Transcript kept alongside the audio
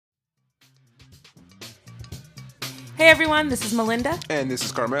Hey everyone, this is Melinda. And this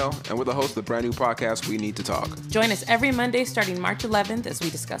is Carmel, and we're the hosts of the brand new podcast, We Need to Talk. Join us every Monday starting March 11th as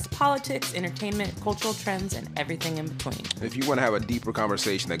we discuss politics, entertainment, cultural trends, and everything in between. If you want to have a deeper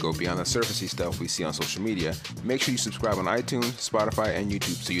conversation that goes beyond the surfacey stuff we see on social media, make sure you subscribe on iTunes, Spotify, and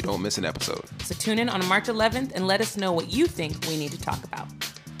YouTube so you don't miss an episode. So tune in on March 11th and let us know what you think we need to talk about.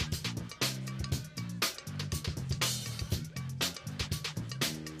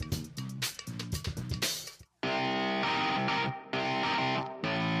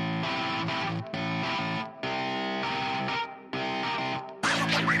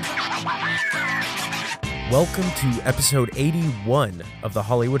 Welcome to episode 81 of the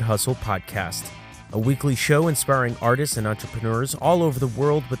Hollywood Hustle podcast, a weekly show inspiring artists and entrepreneurs all over the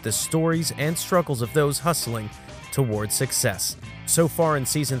world with the stories and struggles of those hustling towards success. So far in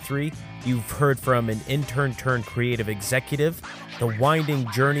season 3, you've heard from an intern turned creative executive, the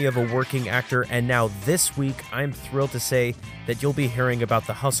winding journey of a working actor, and now this week, I'm thrilled to say that you'll be hearing about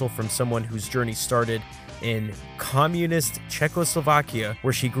the hustle from someone whose journey started in communist Czechoslovakia,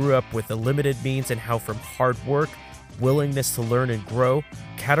 where she grew up with the limited means, and how from hard work, willingness to learn and grow,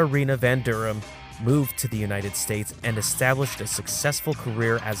 Katarina Van Durham moved to the United States and established a successful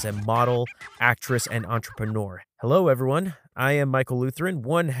career as a model, actress, and entrepreneur. Hello, everyone. I am Michael Lutheran,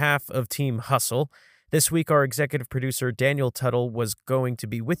 one half of Team Hustle. This week, our executive producer, Daniel Tuttle, was going to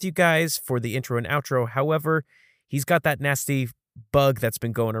be with you guys for the intro and outro. However, he's got that nasty bug that's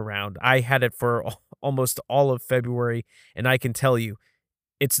been going around. I had it for almost all of February, and I can tell you,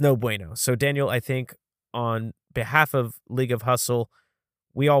 it's no bueno. So, Daniel, I think on behalf of League of Hustle,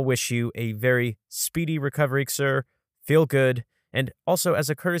 we all wish you a very speedy recovery, sir. Feel good. And also,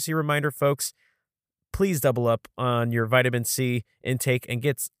 as a courtesy reminder, folks, please double up on your vitamin C intake and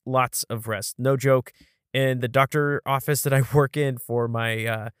get lots of rest. No joke. In the doctor office that I work in for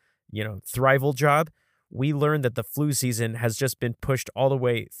my, Thrival job, we learned that the flu season has just been pushed all the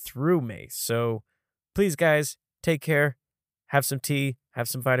way through May. So please, guys, take care. Have some tea. Have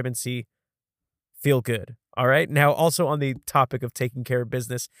some vitamin C. Feel good. All right. Now, also on the topic of taking care of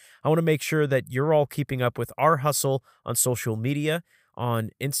business, I want to make sure that you're all keeping up with our hustle on social media. On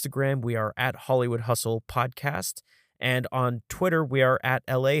Instagram, we are at Hollywood Hustle Podcast. And on Twitter, we are at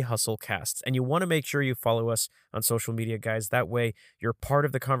LA Hustlecast. And you want to make sure you follow us on social media, guys. That way, you're part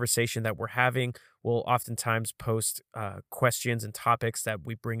of the conversation that we're having. We'll oftentimes post questions and topics that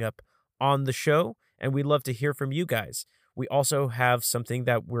we bring up on the show. And we'd love to hear from you guys. We also have something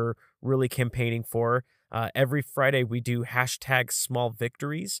that we're really campaigning for. Every Friday, we do hashtag small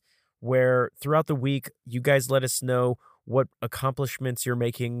victories, where throughout the week, you guys let us know what accomplishments you're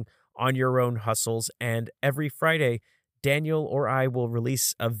making on your own hustles. And every Friday, Daniel or I will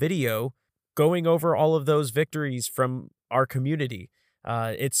release a video going over all of those victories from our community.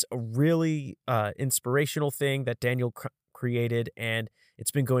 It's a really inspirational thing that Daniel created, and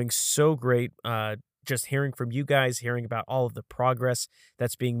it's been going so great. Just hearing from you guys, hearing about all of the progress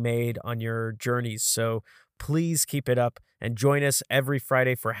that's being made on your journeys. So please keep it up and join us every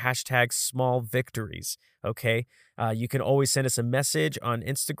Friday for hashtag small victories. Okay. You can always send us a message on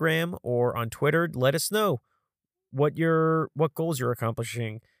Instagram or on Twitter. Let us know what goals you're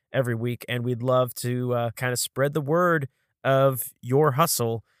accomplishing every week. And we'd love to kind of spread the word of your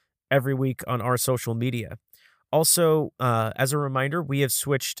hustle every week on our social media. Also, as a reminder, we have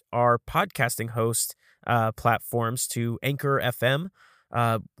switched our podcasting host platforms to Anchor FM.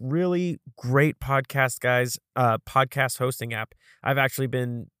 Really great podcast, guys. Podcast hosting app. I've actually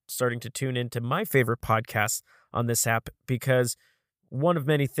been starting to tune into my favorite podcasts on this app because one of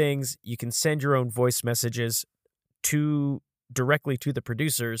many things, you can send your own voice messages directly to the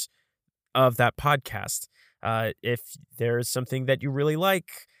producers of that podcast. If there's something that you really like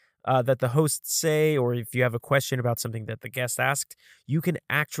that the hosts say, or if you have a question about something that the guest asked, you can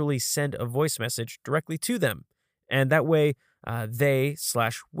actually send a voice message directly to them. And that way,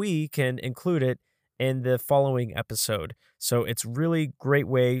 we can include it in the following episode. So it's really great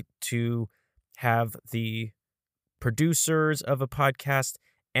way to have the producers of a podcast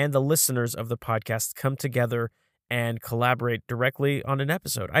and the listeners of the podcast come together and collaborate directly on an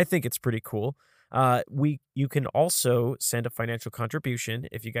episode. I think it's pretty cool. You can also send a financial contribution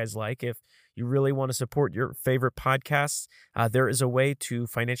if you guys like. If you really want to support your favorite podcasts, there is a way to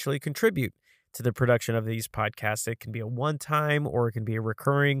financially contribute to the production of these podcasts. It can be a one-time or it can be a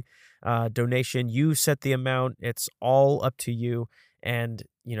recurring donation. You set the amount. It's all up to you. And,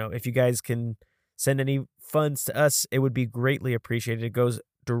 if you guys can send any funds to us, it would be greatly appreciated. It goes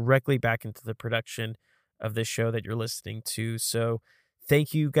directly back into the production of this show that you're listening to. So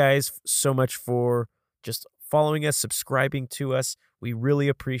thank you guys so much for just following us, subscribing to us. We really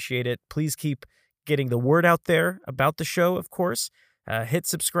appreciate it. Please keep getting the word out there about the show, of course. Hit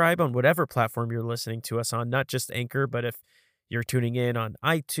subscribe on whatever platform you're listening to us on, not just Anchor, but if you're tuning in on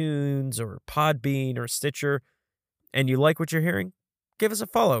iTunes or Podbean or Stitcher and you like what you're hearing, give us a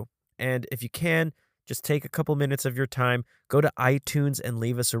follow. And if you can, just take a couple minutes of your time, go to iTunes and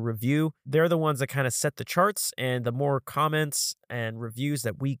leave us a review. They're the ones that kind of set the charts, and the more comments and reviews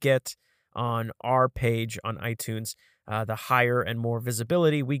that we get on our page on iTunes, the higher and more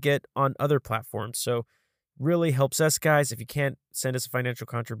visibility we get on other platforms. So really helps us, guys. If you can't send us a financial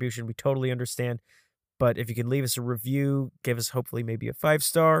contribution, we totally understand. But if you can leave us a review, give us hopefully maybe a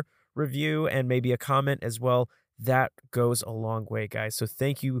 5-star review and maybe a comment as well, that goes a long way, guys. So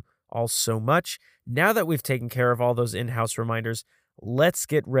thank you all so much. Now that we've taken care of all those in-house reminders, let's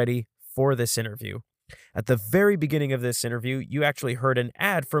get ready for this interview. At the very beginning of this interview, you actually heard an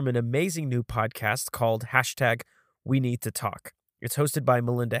ad from an amazing new podcast called #WeNeedToTalk. It's hosted by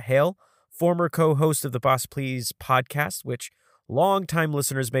Melinda Hale, former co-host of the Boss Please podcast, which longtime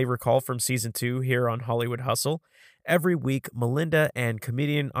listeners may recall from season 2 here on Hollywood Hustle. Every week, Melinda and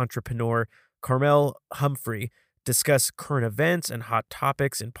comedian entrepreneur Carmel Humphrey discuss current events and hot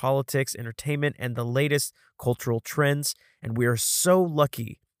topics in politics, entertainment, and the latest cultural trends. And we are so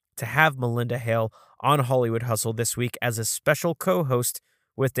lucky to have Melinda Hale on Hollywood Hustle this week as a special co-host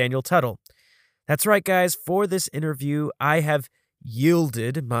with Daniel Tuttle. That's right, guys. For this interview, I have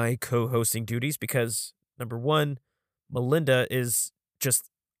yielded my co-hosting duties because, number one, Melinda is just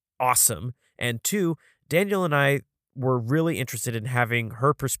awesome. And two, Daniel and I were really interested in having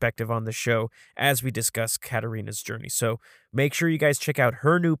her perspective on the show as we discuss Katarina's journey. So make sure you guys check out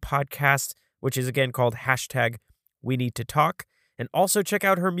her new podcast, which is again called #WeNeedToTalk. And also check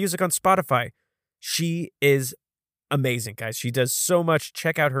out her music on Spotify. She is amazing, guys. She does so much.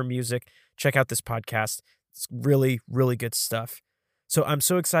 Check out her music. Check out this podcast. It's really, really good stuff. So I'm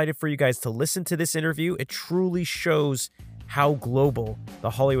so excited for you guys to listen to this interview. It truly shows how global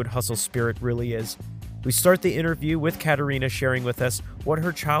the Hollywood Hustle spirit really is. We start the interview with Katarina sharing with us what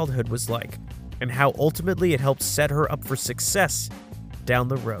her childhood was like and how ultimately it helped set her up for success down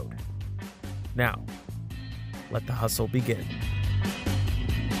the road. Now, let the hustle begin.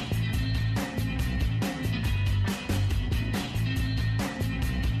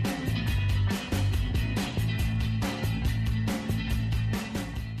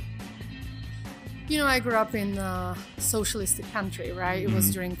 You know, I grew up in a socialistic country, right? It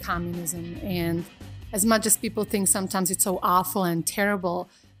was during communism. And as much as people think sometimes it's so awful and terrible,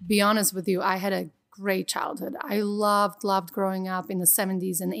 be honest with you, I had a great childhood. I loved growing up in the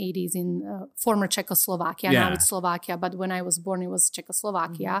 70s and 80s in former Czechoslovakia. Now it's Slovakia, but when I was born, it was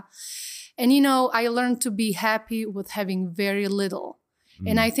Czechoslovakia. And, you know, I learned to be happy with having very little.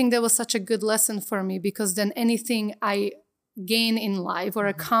 And I think that was such a good lesson for me because then anything I gain in life or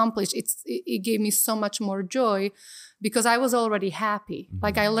accomplish, it gave me so much more joy because I was already happy.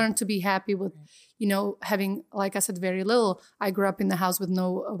 Like I learned to be happy with, you know, having, like I said, very little. I grew up in the house with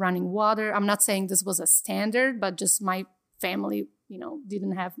no running water. I'm not saying this was a standard, but just my family, you know,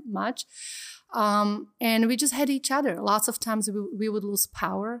 didn't have much. And we just had each other. Lots of times we would lose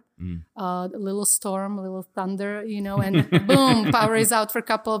power, a little storm, a little thunder, you know, and boom, power is out for a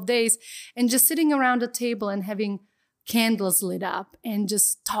couple of days. And just sitting around a table and having candles lit up and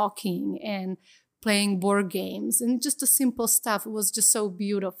just talking and playing board games and just the simple stuff. It was just so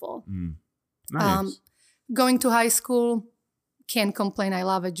beautiful. Nice. Going to high school, can't complain. I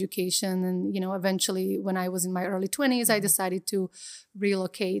love education. And, you know, eventually when I was in my early 20s, I decided to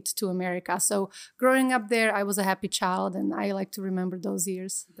relocate to America. So growing up there, I was a happy child and I like to remember those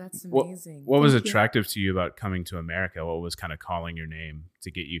years. That's amazing. What was attractive to you about coming to America? What was kind of calling your name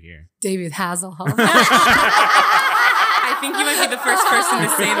to get you here? David Hasselhoff. I think you might be the first person to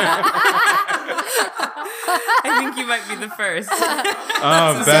say that. I think you might be the first.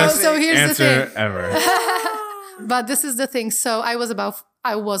 Oh, best so here's answer the thing. ever. But this is the thing. So I was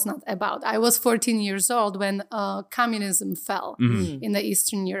 14 years old when communism fell in the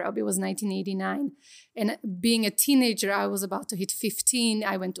Eastern Europe. It was 1989. And being a teenager, I was about to hit 15.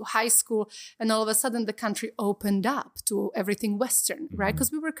 I went to high school. And all of a sudden, the country opened up to everything Western, right?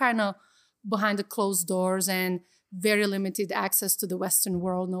 Because we were kind of behind the closed doors and very limited access to the Western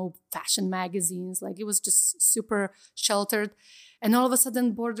world, no fashion magazines. Like it was just super sheltered. And all of a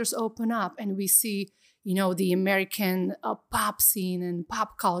sudden, borders open up and we see, you know, the American pop scene and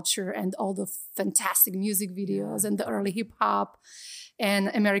pop culture and all the fantastic music videos and the early hip hop and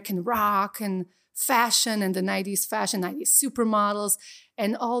American rock and fashion and the 90s fashion, 90s supermodels.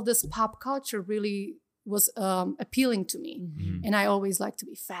 And all this pop culture really was appealing to me. And I always liked to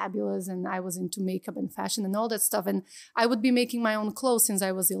be fabulous and I was into makeup and fashion and all that stuff. And I would be making my own clothes since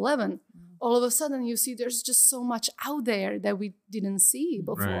I was 11. all of a sudden you see there's just so much out there that we didn't see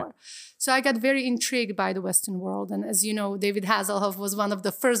before. Right. So I got very intrigued by the Western world. And as you know, David Hasselhoff was one of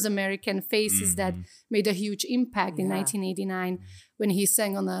the first American faces that made a huge impact in 1989 when he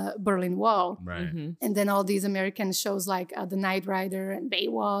sang on the Berlin Wall. Right. And then all these American shows like The Knight Rider and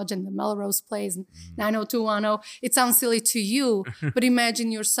Baywatch and The Melrose Place and 90210. It sounds silly to you, but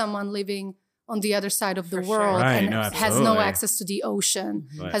imagine you're someone living on the other side of the For sure. world Right, and no, has no absolutely. access to the ocean,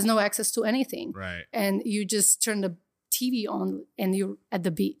 Right. has no access to anything. Right. And you just turn the TV on and you're at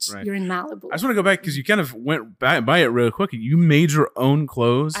the beach. Right. You're in Malibu. I just want to go back because you kind of went by it real quick. You made your own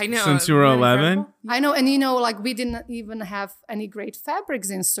clothes I know. since you were Isn't that 11. incredible? I know. And you know, like we didn't even have any great fabrics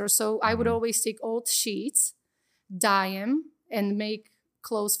in store. So I would always take old sheets, dye them, and make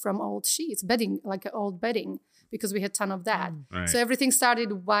clothes from old sheets, bedding, like old bedding, because we had a ton of that. Right. So everything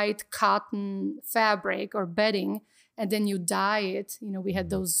started white cotton fabric or bedding, and then you dye it. You know, we had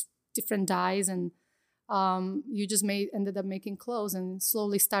those different dyes, and you just ended up making clothes, and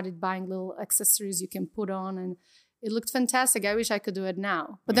slowly started buying little accessories you can put on, and it looked fantastic. I wish I could do it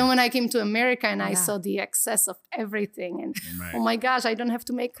now. But then when I came to America and I saw the excess of everything, and Right. oh my gosh, I don't have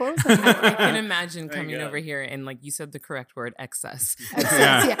to make clothes anymore. I can imagine Thank coming God. over here and like you said the correct word, excess.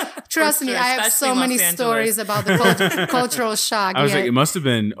 Yeah. Trust me, sure, I have so especially many Los Angeles. stories about the cultural shock. I was Yeah. like, it must have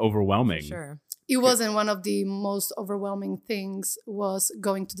been overwhelming. Sure. It wasn't one of the most overwhelming things was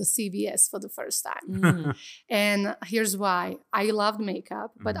going to the CVS for the first time. And here's why. I loved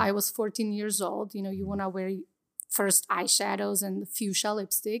makeup, but I was 14 years old. You know, you want to wear first eyeshadows and fuchsia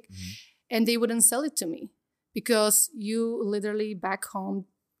lipstick, and they wouldn't sell it to me because you literally back home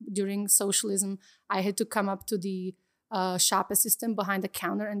during socialism, I had to come up to the shop assistant behind the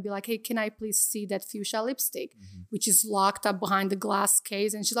counter and be like, hey, can I please see that fuchsia lipstick, which is locked up behind the glass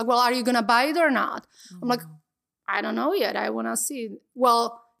case? And she's like, well, are you going to buy it or not? I'm like, I don't know yet. I want to see it.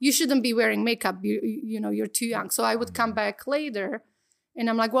 Well, you shouldn't be wearing makeup. You know, you're too young. So I would come back later and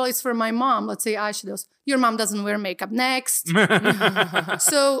I'm like, well, it's for my mom. Let's say eyeshadows. Your mom doesn't wear makeup. Next.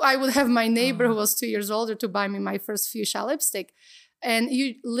 So I would have my neighbor who was 2 years older to buy me my first fuchsia lipstick. And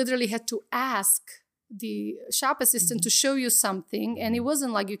you literally had to ask the shop assistant to show you something. And it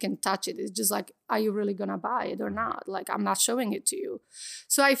wasn't like you can touch it. It's just like, are you really going to buy it or not? Like, I'm not showing it to you.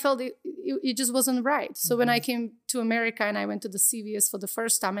 So I felt it just wasn't right. So when I came to America and I went to the CVS for the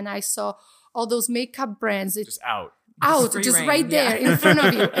first time and I saw all those makeup brands, Just out. free just reign, right there yeah. in front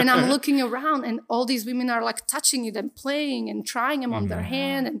of you. And I'm looking around and all these women are like touching it and playing and trying them on their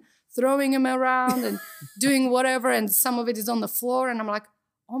hand and throwing them around and doing whatever. And some of it is on the floor. And I'm like,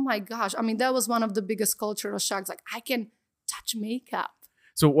 oh my gosh. I mean, that was one of the biggest cultural shocks. Like, I can touch makeup.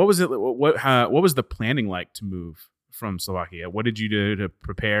 So what was it? What was the planning like to move from Slovakia? What did you do to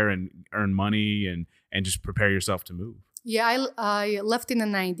prepare and earn money and just prepare yourself to move? Yeah, I left in the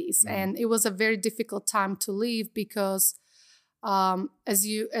 90s and it was a very difficult time to leave because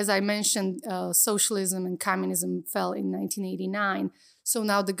as I mentioned, socialism and communism fell in 1989. So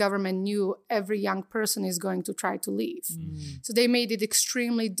now the government knew every young person is going to try to leave. So they made it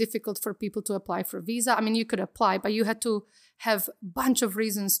extremely difficult for people to apply for visa. I mean, you could apply, but you had to have a bunch of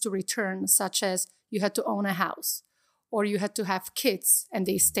reasons to return, such as you had to own a house or you had to have kids and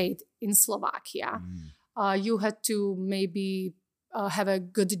they stayed in Slovakia. You had to maybe have a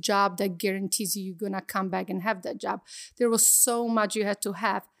good job that guarantees you're going to come back and have that job. There was so much you had to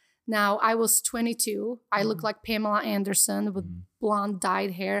have. Now, I was 22. I look like Pamela Anderson with blonde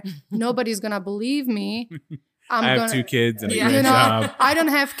dyed hair. Nobody's going to believe me. I have 2 kids and a Yeah. great you know, job. I don't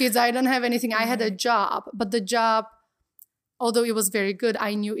have kids. I don't have anything. I had a job, but the job, although it was very good,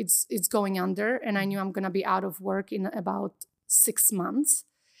 I knew it's going under and I knew I'm going to be out of work in about 6 months.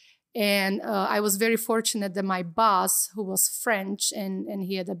 And I was very fortunate that my boss, who was French and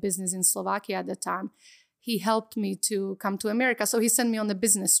he had a business in Slovakia at the time, he helped me to come to America. So he sent me on a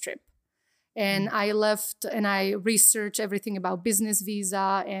business trip. And I left and I researched everything about business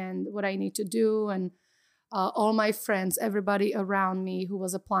visa and what I need to do. And all my friends, everybody around me who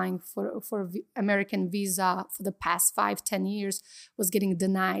was applying for American visa for the past 5-10 years was getting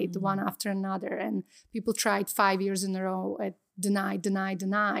denied one after another. And people tried 5 years in a row at denied.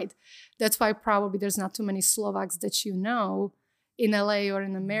 That's why probably there's not too many Slovaks that you know in LA or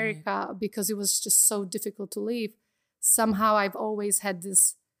in America because it was just so difficult to leave. Somehow I've always had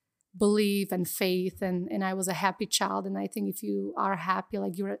this belief and faith and I was a happy child. And I think if you are happy,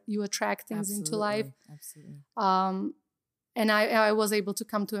 like you attract things into life. Absolutely. And I was able to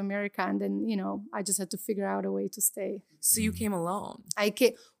come to America and then, you know, I just had to figure out a way to stay. So you came alone.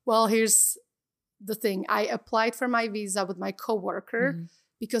 Well, here's the thing. I applied for my visa with my coworker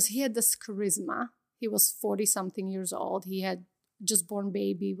because he had this charisma. He was 40 something years old. He had just born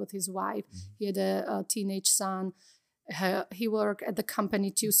baby with his wife. He had a teenage son. He worked at the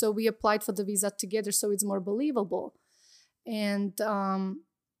company too. So we applied for the visa together, so it's more believable. And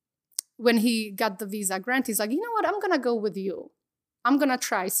when he got the visa grant, he's like, you know what, I'm going to go with you. I'm going to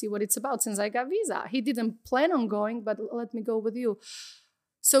try, see what it's about since I got visa. He didn't plan on going, but let me go with you.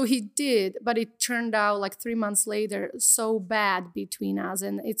 So he did, but it turned out like 3 months later, so bad between us.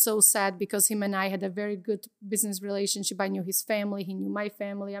 And it's so sad because him and I had a very good business relationship. I knew his family, he knew my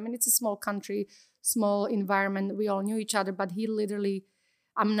family. I mean, it's a small country, small environment. We all knew each other, but he literally,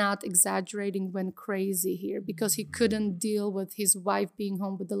 I'm not exaggerating, went crazy here because he couldn't deal with his wife being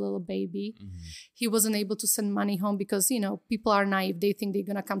home with the little baby. He wasn't able to send money home because, you know, people are naive. They think they're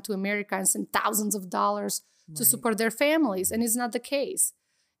going to come to America and send thousands of dollars to support their families. And it's not the case.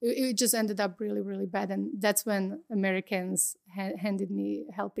 It just ended up really, really bad. And that's when Americans handed me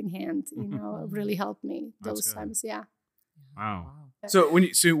a helping hand, you know, really helped me those times. Yeah. Wow. So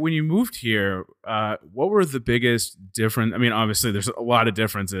when you moved here, what were the biggest difference? I mean, obviously there's a lot of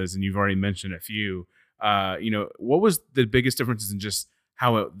differences and you've already mentioned a few. You know, what was the biggest differences in just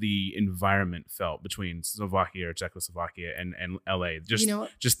how the environment felt between Slovakia or Czechoslovakia and LA?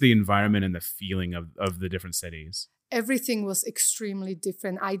 Just the environment and the feeling of the different cities. Everything was extremely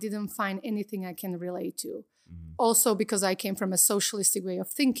different. I didn't find anything I can relate to. Also because I came from a socialistic way of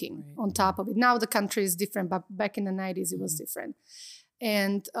thinking on top of it. Now the country is different, but back in the 90s, it was different.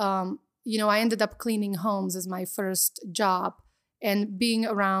 And, you know, I ended up cleaning homes as my first job. And being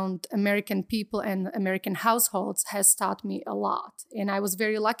around American people and American households has taught me a lot. And I was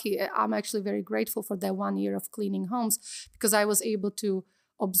very lucky. I'm actually very grateful for that 1 year of cleaning homes because I was able to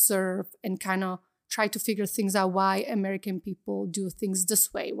observe and kind of try to figure things out, why American people do things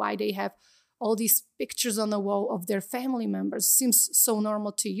this way, why they have all these pictures on the wall of their family members. Seems so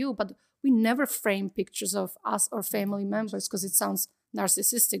normal to you, but we never frame pictures of us or family members because it sounds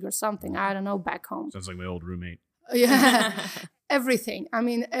narcissistic or something. I don't know, back home. Sounds like my old roommate. Yeah, everything. I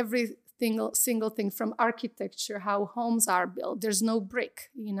mean, every single thing from architecture, how homes are built. There's no brick,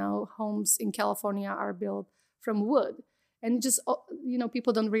 you know, homes in California are built from wood. And just, you know,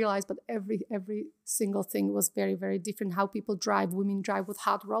 people don't realize, but every single thing was very, very different. How people drive, women drive with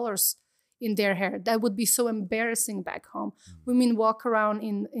hot rollers in their hair. That would be so embarrassing back home. Women walk around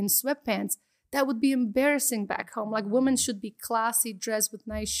in sweatpants. That would be embarrassing back home. Like women should be classy, dressed with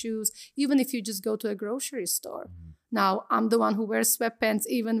nice shoes, even if you just go to a grocery store. Now, I'm the one who wears sweatpants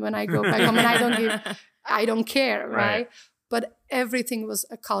even when I go back home, and I don't care, right? But everything was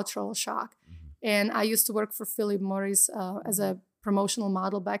a cultural shock. And I used to work for Philip Morris as a promotional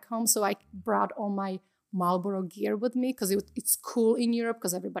model back home. So I brought all my Marlboro gear with me because it's cool in Europe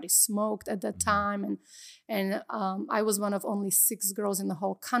because everybody smoked at that time. And I was one of only 6 girls in the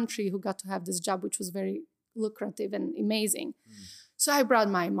whole country who got to have this job, which was very lucrative and amazing. So I brought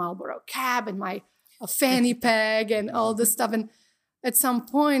my Marlboro cap and my fanny pack and all this stuff. And at some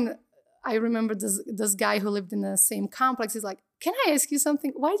point, I remember this guy who lived in the same complex. He's like, can I ask you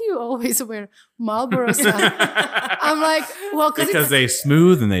something? Why do you always wear Marlboro stuff? I'm like, well, because they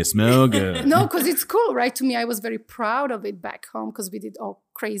smooth and they smell good. No, because it's cool, right? To me, I was very proud of it back home because we did all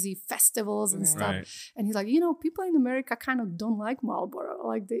crazy festivals and stuff. Right. And he's like, you know, people in America kind of don't like Marlboro.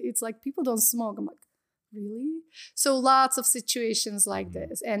 Like it's like people don't smoke. I'm like, really? So lots of situations like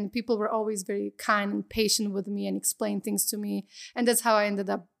this. And people were always very kind and patient with me and explained things to me. And that's how I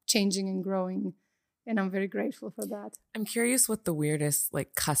ended up changing and growing. And I'm very grateful for that. I'm curious what the weirdest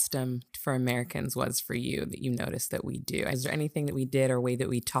like custom for Americans was for you that you noticed that we do. Is there anything that we did or way that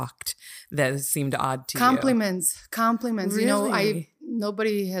we talked that seemed odd to you? Compliments. Really? You know,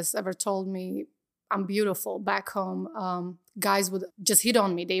 nobody has ever told me I'm beautiful back home. Guys would just hit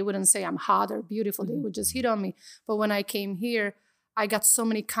on me. They wouldn't say I'm hot or beautiful. They would just hit on me. But when I came here, I got so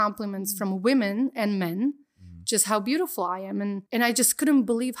many compliments from women and men. Just how beautiful I am. And I just couldn't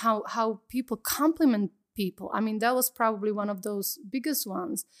believe how people compliment people. I mean, that was probably one of those biggest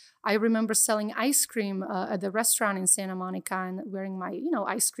ones. I remember selling ice cream at the restaurant in Santa Monica and wearing my, you know,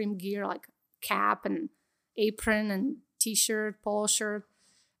 ice cream gear, like cap and apron and t-shirt, polo shirt.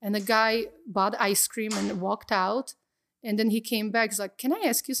 And the guy bought ice cream and walked out. And then he came back. He's like, can I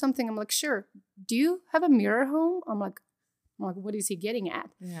ask you something? I'm like, sure. Do you have a mirror home? I'm like, what is he getting at?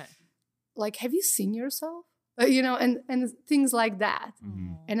 Yeah. Like, have you seen yourself? You know, and things like that.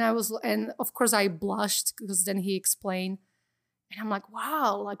 And of course I blushed because then he explained, and I'm like,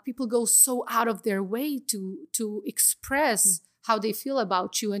 wow, like people go so out of their way to express how they feel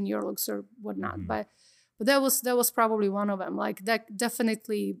about you and your looks or whatnot. But that was probably one of them. Like that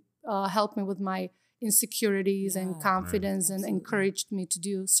definitely helped me with my insecurities and confidence and encouraged me to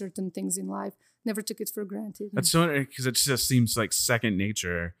do certain things in life never took it for granted. That's so, because it just seems like second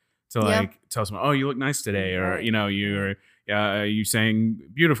nature to like tell someone, oh, you look nice today, or Right. you know, you sang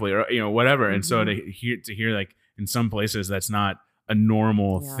beautifully, or you know, whatever. And so Mhm. to hear like in some places that's not a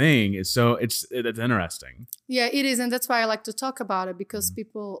normal Yeah. thing is so it's interesting. Yeah, it is. And that's why I like to talk about it, because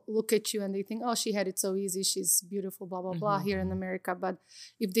people look at you and they think, oh, she had it so easy. She's beautiful, blah, blah, blah, here in America. But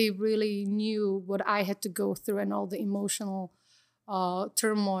if they really knew what I had to go through and all the emotional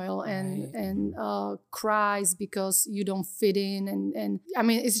turmoil and cries because you don't fit in. And I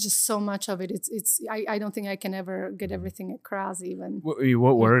mean, it's just so much of it. I don't think I can ever get everything across even.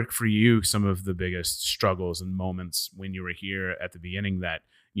 What were for you some of the biggest struggles and moments when you were here at the beginning that,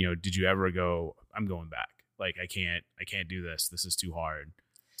 you know, did you ever go, I'm going back? Like, I can't do this. This is too hard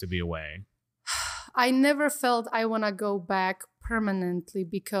to be away. I never felt I want to go back permanently,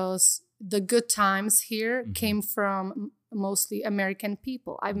 because the good times here came from mostly American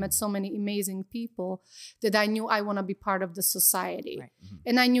people. I've met so many amazing people that I knew I want to be part of the society. Right.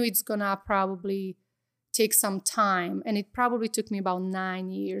 And I knew it's going to probably take some time. And it probably took me about 9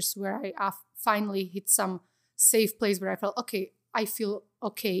 years where I finally hit some safe place where I felt, okay, I feel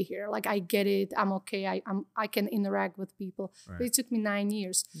okay here. Like, I get it. I'm okay. I can interact with people. Right. But it took me 9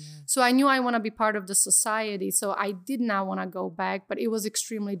 years. Yeah. So I knew I want to be part of the society. So I did not want to go back, but it was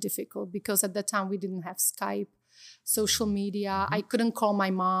extremely difficult because at that time we didn't have Skype, social media. I couldn't call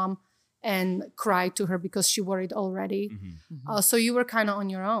my mom and cry to her because she worried already. So you were kind of on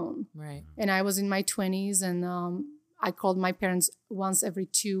your own. Right. And I was in my 20s, and I called my parents once every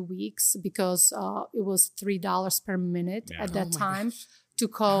 2 weeks because it was $3 per minute at that Oh my time gosh. to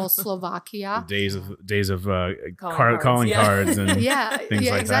call Slovakia. Days of cards, calling yeah. cards and Yeah, things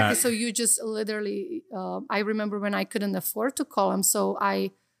yeah, like exactly. that. So you just literally, I remember when I couldn't afford to call them, so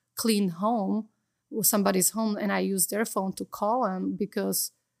I cleaned somebody's home, and I used their phone to call them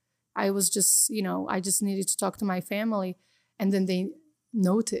because I was just, I just needed to talk to my family. And then they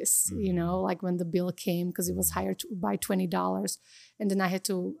noticed, like when the bill came, because it was higher by $20, and then I had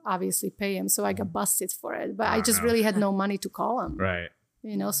to obviously pay him. So I got busted for it, but I just really had no money to call him, Right.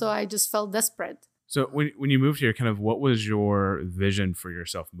 So I just felt desperate. So when you moved here, kind of what was your vision for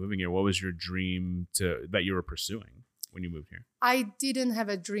yourself moving here? What was your dream that you were pursuing when you moved here? I didn't have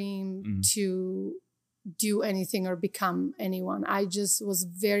a dream to do anything or become anyone. I just was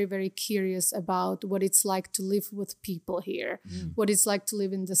very, very curious about what it's like to live with people here, what it's like to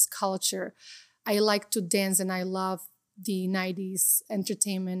live in this culture. I like to dance, and I love the 90s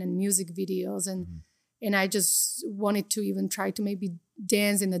entertainment and music videos. And I just wanted to even try to maybe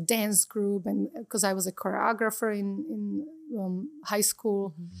dance in a dance group, and because I was a choreographer in high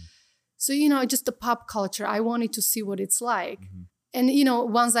school. So, just the pop culture, I wanted to see what it's like. And,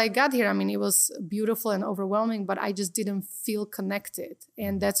 once I got here, I mean, it was beautiful and overwhelming, but I just didn't feel connected.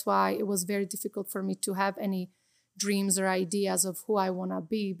 And that's why it was very difficult for me to have any dreams or ideas of who I want to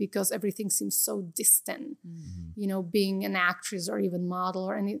be, because everything seems so distant. Being an actress or even model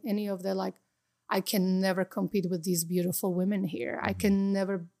or any of the, like, I can never compete with these beautiful women here. I can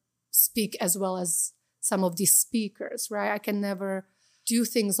never speak as well as some of these speakers, right? I can never do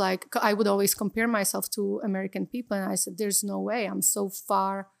things like, I would always compare myself to American people. And I said, there's no way. I'm so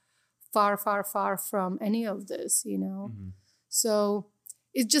far, far, far, far from any of this, So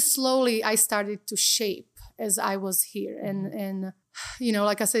it just slowly, I started to shape as I was here. And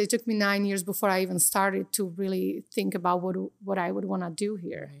like I said, it took me 9 years before I even started to really think about what I would want to do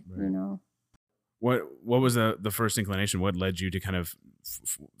here, Right. What was the first inclination? What led you to kind of,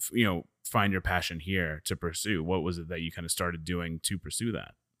 find your passion here to pursue? What was it that you kind of started doing to pursue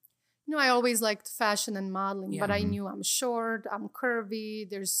that? I always liked fashion and modeling, but Yeah. I knew I'm short, I'm curvy.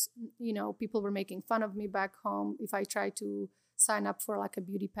 There's, people were making fun of me back home if I tried to sign up for like a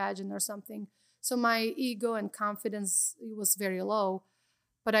beauty pageant or something. So my ego and confidence was very low.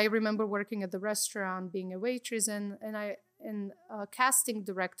 But I remember working at the restaurant, being a waitress, and a casting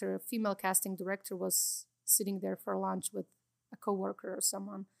director, a female casting director, was sitting there for lunch with a coworker or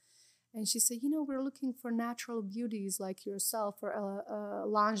someone. And she said, we're looking for natural beauties like yourself for a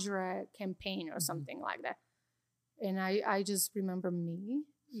lingerie campaign or something like that. And I just remember me,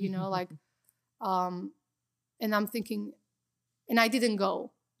 and I'm thinking, and I didn't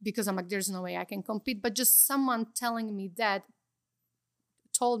go because I'm like, there's no way I can compete. But just someone telling me that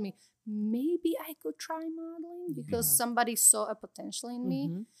told me maybe I could try modeling because somebody saw a potential in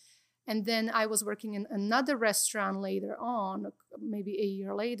me. And then I was working in another restaurant later on, maybe a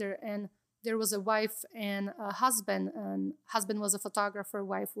year later, and there was a wife and a husband. And husband was a photographer,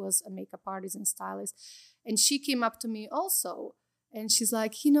 wife was a makeup artist and stylist. And she came up to me also, and she's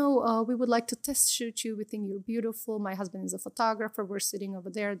like, we would like to test shoot you. We think you're beautiful. My husband is a photographer. We're sitting over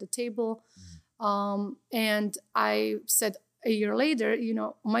there at the table. And I said a year later,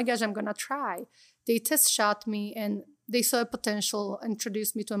 oh my gosh, I'm going to try. They test shot me and they saw a potential,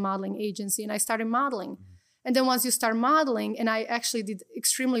 introduced me to a modeling agency, and I started modeling. And then once you start modeling, and I actually did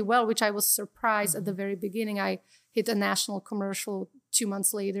extremely well, which I was surprised at the very beginning. I hit a national commercial 2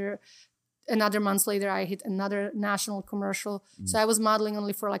 months later. Another month later, I hit another national commercial. So I was modeling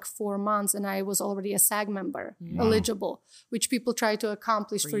only for like 4 months, and I was already a SAG member, eligible, which people try to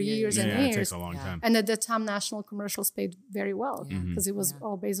accomplish for years and years. It takes a long time. And at the time, national commercials paid very well because it was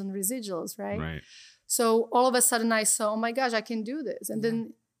all based on residuals, right? So all of a sudden I saw, oh my gosh, I can do this. And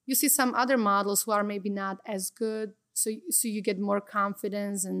then you see some other models who are maybe not as good. So you get more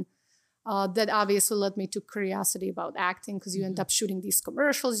confidence, and that obviously led me to curiosity about acting, because you end up shooting these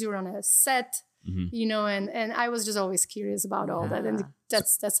commercials, you're on a set, and I was just always curious about all that. And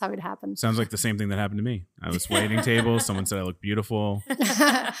that's how it happened. Sounds like the same thing that happened to me. I was waiting tables. Someone said I look beautiful.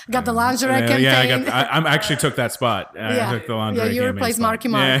 Got the lingerie campaign. Yeah, I actually took that spot. I took the lingerie campaign. You replaced Marky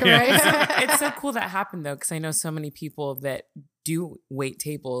Mark, right? It's so cool that happened, though, because I know so many people that do wait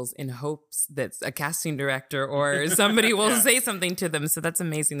tables in hopes that a casting director or somebody will say something to them. So that's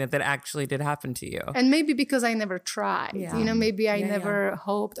amazing that actually did happen to you. And maybe because I never tried, maybe I never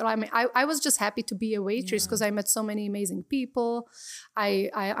hoped. Or I was just happy to be a waitress because I met so many amazing people.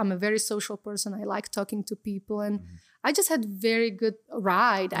 I'm a very social person. I like talking to people, and I just had very good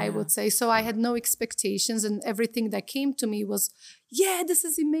ride, I would say. So I had no expectations, and everything that came to me was, this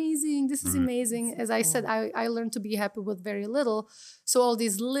is amazing. This is amazing. As I said, I learned to be happy with very little. So all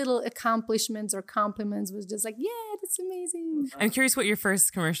these little accomplishments or compliments was just like, that's amazing. I'm curious what your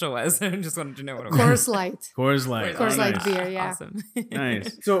first commercial was. I just wanted to know what it was. Coors Light. Coors Light. Coors Light nice. beer, yeah. Awesome.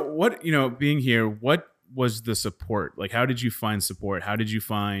 Nice. So what, being here, what was the support? Like, how did you find support? How did you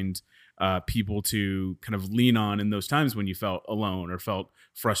find people to kind of lean on in those times when you felt alone or felt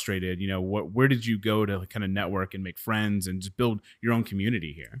frustrated? Where did you go to kind of network and make friends and just build your own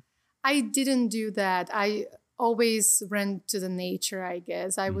community here? I didn't do that. I always ran to the nature, I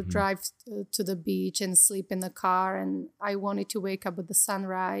guess. I would drive to the beach and sleep in the car, and I wanted to wake up with the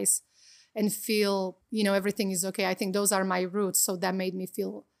sunrise and feel, everything is okay. I think those are my roots. So that made me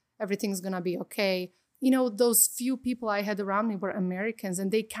feel everything's going to be okay. Those few people I had around me were Americans, and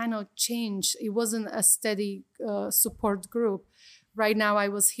they kind of changed. It wasn't a steady support group. Right now I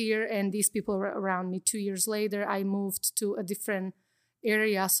was here, and these people were around me. 2 years later, I moved to a different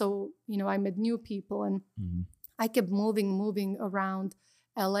area. So, I met new people, and I kept moving around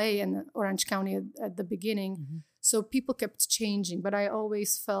LA and Orange County at the beginning. So people kept changing, but I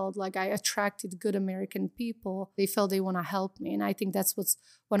always felt like I attracted good American people. They felt they want to help me. And I think that's what's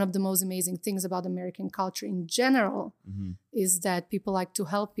one of the most amazing things about American culture in general, is that people like to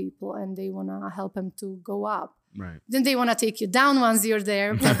help people and they want to help them to go up. Right. Then they want to take you down once you're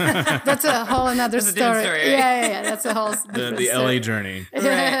there. But that's a whole another story. Yeah. That's a whole the LA journey.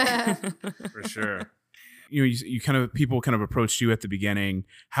 Right. For sure. You people kind of approached you at the beginning.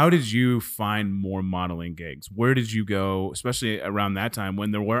 How did you find more modeling gigs? Where did you go, especially around that time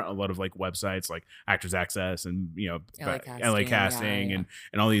when there weren't a lot of like websites like Actors Access and LA Casting and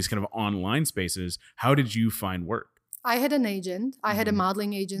all these kind of online spaces? How did you find work? I had an agent. I had a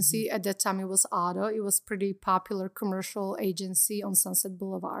modeling agency. At that time, it was Otto. It was pretty popular commercial agency on Sunset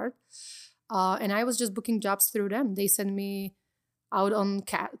Boulevard. And I was just booking jobs through them. They sent me out on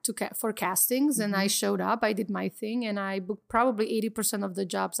for castings, and I showed up. I did my thing, and I booked probably 80% of the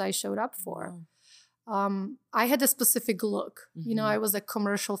jobs I showed up for. I had a specific look. I was a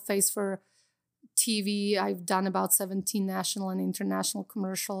commercial face for TV. I've done about 17 national and international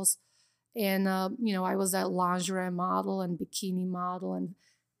commercials. And, I was a lingerie model and bikini model, and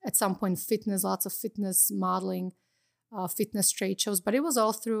at some point lots of fitness modeling, fitness trade shows, but it was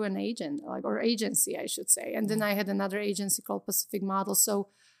all through an agent, or agency, I should say. And then I had another agency called Pacific Model. So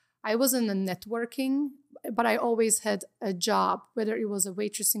I wasn't a networking, but I always had a job, whether it was a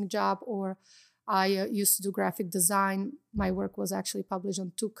waitressing job or I used to do graphic design. My work was actually published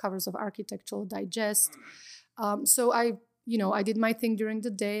on 2 covers of Architectural Digest. So I did my thing during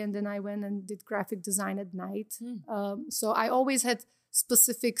the day, and then I went and did graphic design at night. So I always had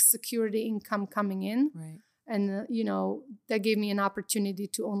specific security income coming in. Right. And, that gave me an opportunity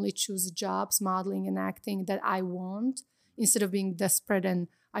to only choose jobs, modeling and acting, that I want, instead of being desperate and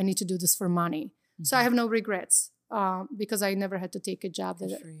I need to do this for money. So I have no regrets because I never had to take a job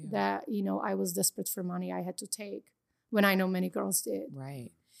that I was desperate for money I had to take, when I know many girls did.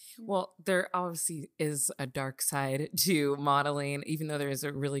 Right. Well, there obviously is a dark side to modeling, even though there is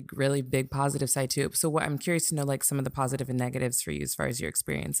a really, really big positive side to it. So I'm curious to know, like, some of the positive and negatives for you as far as your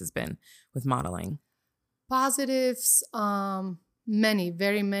experience has been with modeling. Positives, Many,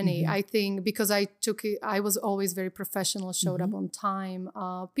 very many. I think because I was always very professional, showed up on time.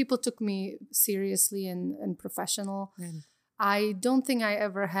 People took me seriously and professional. I don't think I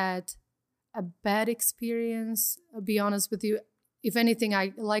ever had a bad experience, I'll be honest with you. If anything,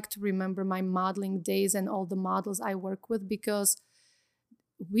 I like to remember my modeling days and all the models I work with, because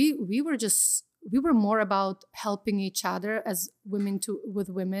we were more about helping each other as women with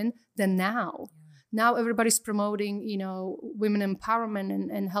women than now. Now everybody's promoting, women empowerment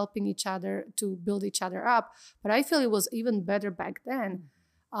and helping each other to build each other up. But I feel it was even better back then.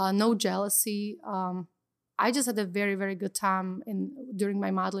 No jealousy. I just had a very, very good time during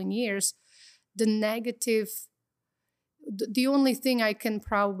my modeling years. The negative, the only thing I can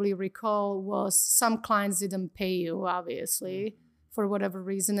probably recall was some clients didn't pay you, obviously, for whatever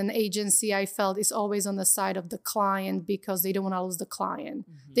reason. An agency, I felt, is always on the side of the client because they don't want to lose the client.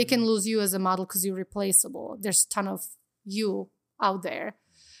 They can lose you as a model because you're replaceable. There's a ton of you out there,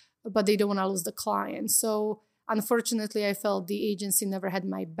 but they don't want to lose the client. So unfortunately, I felt the agency never had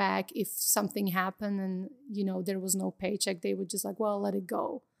my back. If something happened and, there was no paycheck, they would just well, let it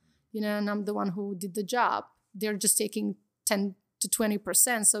go. And I'm the one who did the job. They're just taking 10 to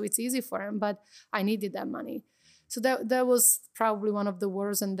 20%. So it's easy for them, but I needed that money. So that was probably one of the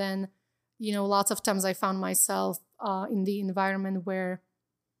worst. And then, lots of times I found myself in the environment where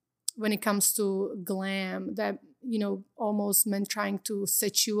when it comes to glam, that, almost men trying to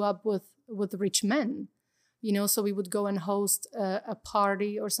set you up with rich men, so we would go and host a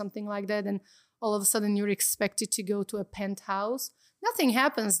party or something like that. And all of a sudden you're expected to go to a penthouse. Nothing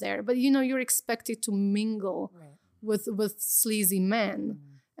happens there, but, you're expected to mingle with sleazy men.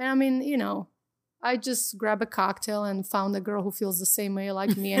 And I mean, I just grab a cocktail and found a girl who feels the same way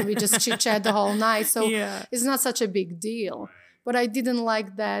like me, and we just chit-chat the whole night. So it's not such a big deal. But I didn't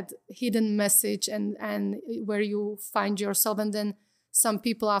like that hidden message and where you find yourself. And then some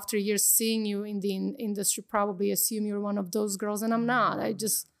people after years seeing you in the industry probably assume you're one of those girls, and I'm not.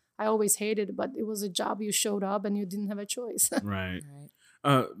 I always hated it, but it was a job. You showed up and you didn't have a choice. Right.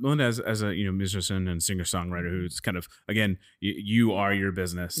 Melinda, as a musician and singer-songwriter who's kind of, again, you are your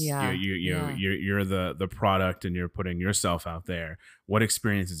business. You're the product, and you're putting yourself out there. What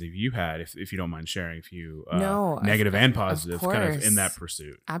experiences have you had, if you don't mind sharing, a few negative and positive, kind of in that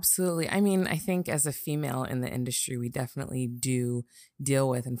pursuit? Absolutely. I mean, I think as a female in the industry, we definitely do deal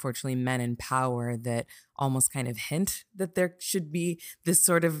with, unfortunately, men in power that almost kind of hint that there should be this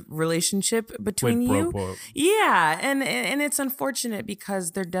sort of relationship between you. Yeah. And it's unfortunate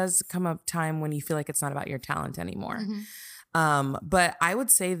because there does come a time when you feel like it's not about your talent anymore. But I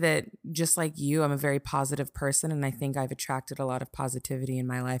would say that just like you, I'm a very positive person, and I think I've attracted a lot of positivity in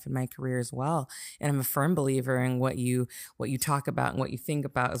my life and my career as well. And I'm a firm believer in what you talk about and what you think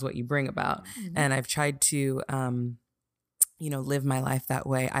about is what you bring about. And I've tried to live my life that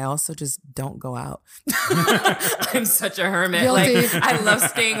way. I also just don't go out. I'm such a hermit. Guilty. I love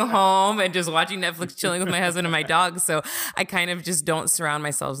staying home and just watching Netflix, chilling with my husband and my dog. So I kind of just don't surround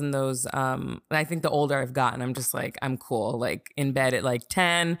myself in those. I think the older I've gotten, I'm just I'm cool, in bed at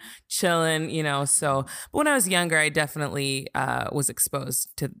 10, chilling, so. But when I was younger, I definitely was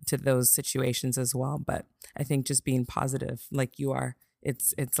exposed to those situations as well. But I think just being positive like you are,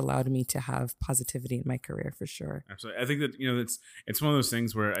 it's allowed me to have positivity in my career for sure. Absolutely. I think that, it's one of those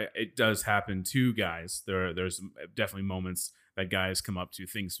things where it does happen to guys. There's definitely moments that guys come up to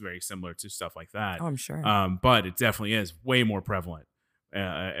things very similar to stuff like that. Oh, I'm sure. But it definitely is way more prevalent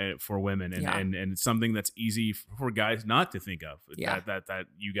for women, and it's something that's easy for guys not to think of. That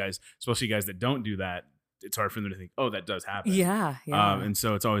you guys, especially guys that don't do that, it's hard for them to think, oh, that does happen. Yeah. And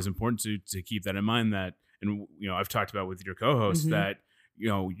so it's always important to keep that in mind, that, and I've talked about with your co-host that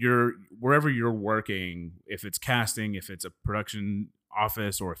you're wherever you're working, if it's casting, if it's a production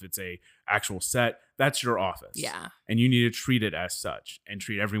office, or if it's a actual set, that's your office. Yeah. And you need to treat it as such, and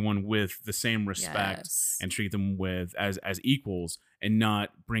treat everyone with the same respect, and treat them as equals, and not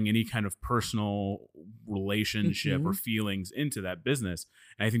bring any kind of personal relationship or feelings into that business.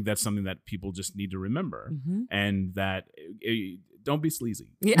 And I think that's something that people just need to remember, and that don't be sleazy.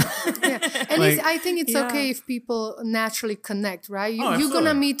 Yeah. And I think it's okay if people naturally connect, right? You're going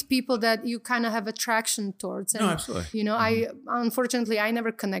to meet people that you kind of have attraction towards. And, absolutely. Unfortunately, I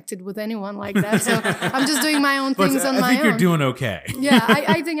never connected with anyone like that. So I'm just doing my own things on my own. I think you're doing okay. Yeah,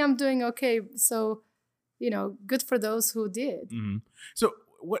 I think I'm doing okay. So, good for those who did. So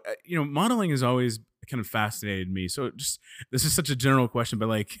what, modeling has always kind of fascinated me. So just, this is such a general question, but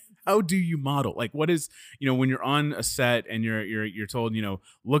like, how do you model? Like, what is, when you're on a set and you're told,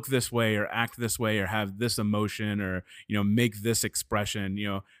 look this way or act this way or have this emotion or, make this expression,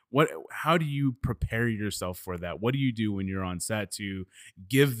 how do you prepare yourself for that? What do you do when you're on set to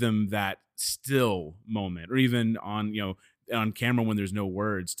give them that still moment, or even on, on camera when there's no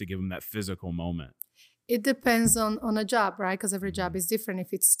words, to give them that physical moment? It depends on a job, right? Because every job is different.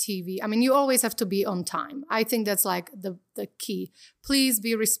 If it's TV, I mean, you always have to be on time. I think that's like the key. Please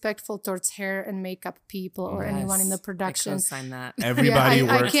be respectful towards hair and makeup people or anyone in the production. I co-sign that. Everybody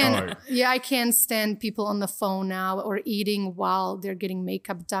works hard. Yeah, I can't stand people on the phone now or eating while they're getting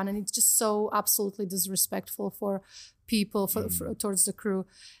makeup done, and it's just so absolutely disrespectful for people towards the crew.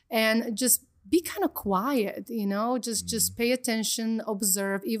 And just be kind of quiet, just pay attention,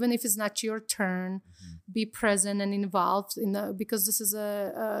 observe, even if it's not your turn. Be present and involved because this is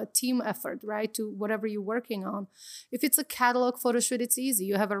a team effort, right? To whatever you're working on. If it's a catalog photo shoot, it's easy.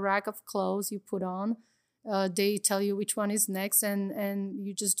 You have a rack of clothes you put on. They tell you which one is next, and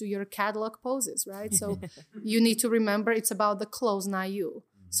you just do your catalog poses, right? So you need to remember it's about the clothes, not you.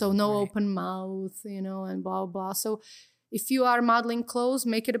 So no open mouth, and blah, blah. So if you are modeling clothes,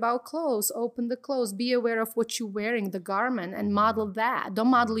 make it about clothes. Open the clothes. Be aware of what you're wearing, the garment, and model that. Don't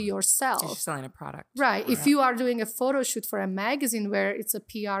model yourself. You're selling a product. Right. If you are doing a photo shoot for a magazine where it's a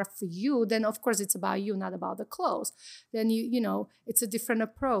PR for you, then of course it's about you, not about the clothes. Then it's a different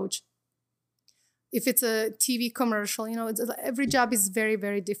approach. If it's a TV commercial, every job is very,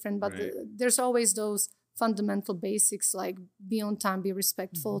 very different. But there's always those fundamental basics, like be on time, be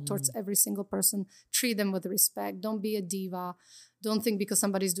respectful towards every single person, treat them with respect, don't be a diva, don't think because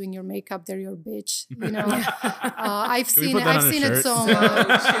somebody's doing your makeup they're your bitch. I've seen it so much.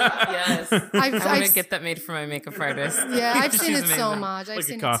 Yes, I want to get that made for my makeup artist. Yeah, I've seen it so much. Like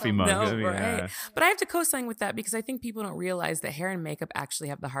a coffee mug. No, right. But I have to co-sign with that because I think people don't realize that hair and makeup actually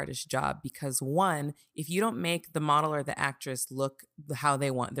have the hardest job because one, if you don't make the model or the actress look how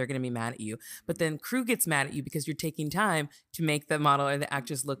they want, they're going to be mad at you. But then crew gets mad at you because you're taking time to make the model or the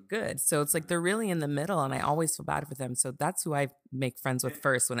actress look good. So it's like they're really in the middle, and I always feel bad for them. So that's who I make friends with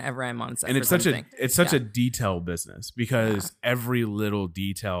first whenever I'm on set. And it's such a detail business because every little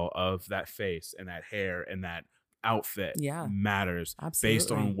detail of that face and that hair and that outfit matters. Absolutely.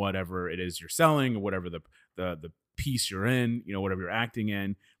 Based on whatever it is you're selling or whatever the piece you're in, whatever you're acting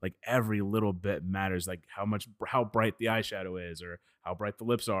in. Like every little bit matters, like how bright the eyeshadow is or how bright the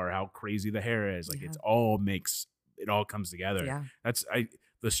lips are, how crazy the hair is. Like it all comes together. Yeah. That's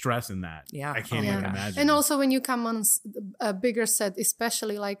the stress in that. Yeah. I can't even imagine. And also when you come on a bigger set,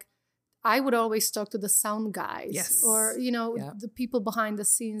 especially, like I would always talk to the sound guys or, the people behind the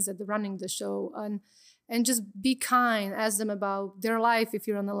scenes that are running the show and just be kind, ask them about their life if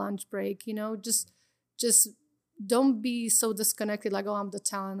you're on a lunch break, just don't be so disconnected, like, oh, I'm the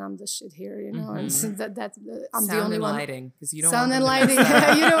talent, I'm the shit here, and that I'm sound the only and one. lighting, because you don't sound want and lighting.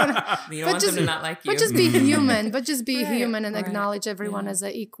 You don't want them to not like you. But just be human. But just be Right, human and right. acknowledge everyone as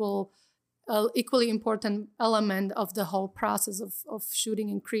an equally important element of the whole process of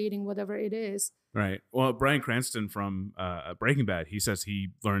shooting and creating whatever it is. Right. Well, Bryan Cranston from Breaking Bad, he says he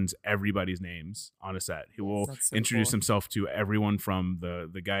learns everybody's names on a set. He will introduce himself to everyone from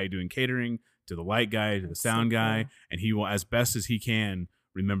the guy doing catering to the light guy to the sound guy, and he will, as best as he can,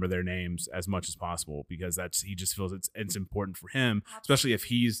 remember their names as much as possible because he just feels it's important for him, especially if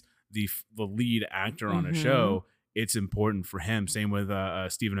he's the lead actor on a show. It's important for him. Same with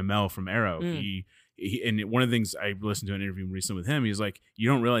Stephen Amell from Arrow. He and one of the things I listened to an interview recently with him, he's like, you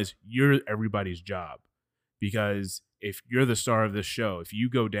don't realize you're everybody's job, because if you're the star of this show, if you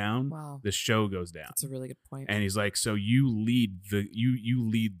go down, the show goes down. That's a really good point. And he's like, so you lead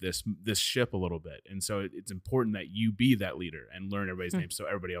this ship a little bit, and so it's important that you be that leader and learn everybody's name, so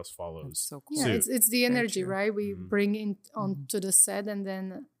everybody else follows. That's so cool. Yeah, it's the energy, right? We bring in onto the set, and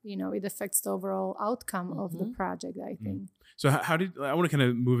then it affects the overall outcome of the project, I think. So how did I want to kind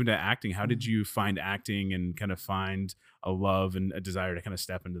of move into acting? How did you find acting and kind of find a love and a desire to kind of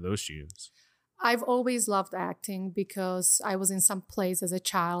step into those shoes? I've always loved acting because I was in some plays as a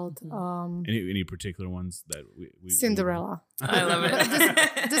child. Any particular ones that we Cinderella. I love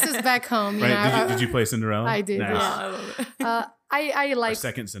it. This is back home. Right? Did you play Cinderella? I did. Nice. Yeah. I love it. I like our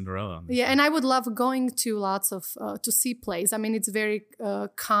second Cinderella. Yeah, and I would love going to lots of to see plays. I mean, it's very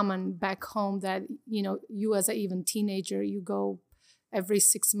common back home that you as an even teenager, you go every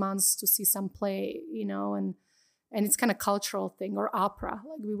 6 months to see some play, and it's kind of cultural thing, or opera.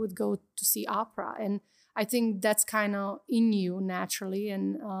 Like we would go to see opera, and I think that's kind of in you naturally.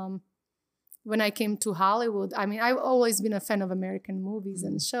 And when I came to Hollywood, I mean, I've always been a fan of American movies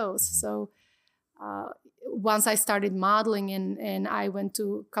and shows, so once I started modeling and I went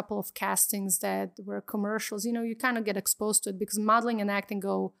to a couple of castings that were commercials, you kind of get exposed to it because modeling and acting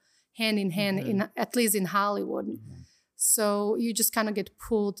go hand in hand, at least in Hollywood. So you just kind of get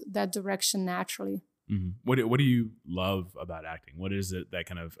pulled that direction naturally. What do you love about acting? What is it that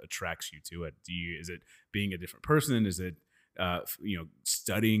kind of attracts you to it? Is it being a different person? Is it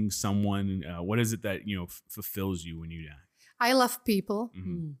studying someone? What is it that fulfills you when you act? I love people,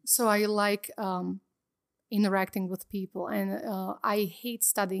 so I like interacting with people, and I hate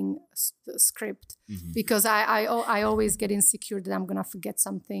studying the script because I always get insecure that I'm gonna forget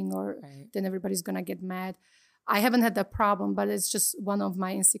something or then everybody's gonna get mad. I haven't had that problem, but it's just one of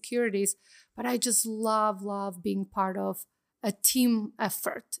my insecurities. But I just love being part of a team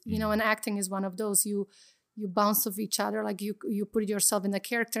effort, and acting is one of those. You bounce off each other, like you put yourself in the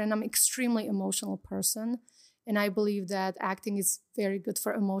character. And I'm an extremely emotional person. And I believe that acting is very good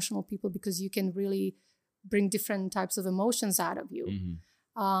for emotional people because you can really bring different types of emotions out of you.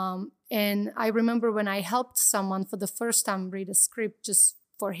 And I remember when I helped someone for the first time read a script just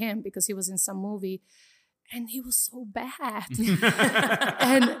for him because he was in some movie. And he was so bad.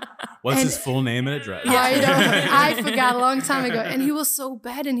 What's his full name and address? I forgot a long time ago. And he was so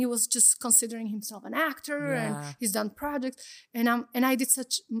bad, and he was just considering himself an actor, and he's done projects. And I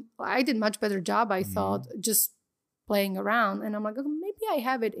did much better job, I thought, just playing around. And I'm like, oh, maybe I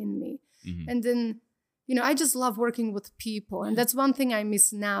have it in me. And then, I just love working with people, and that's one thing I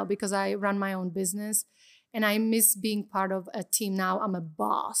miss now because I run my own business, and I miss being part of a team. Now I'm a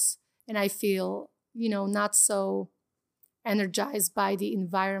boss, and I feel not so energized by the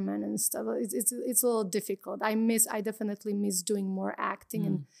environment and stuff. It's a little difficult. I definitely miss doing more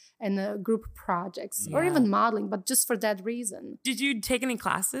acting and group projects or even modeling, but just for that reason. Did you take any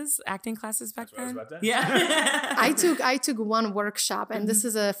acting classes back then? Yeah. I took one workshop, and this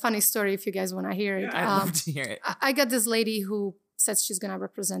is a funny story if you guys want to hear it. I'd love to hear it. I got this lady who said she's going to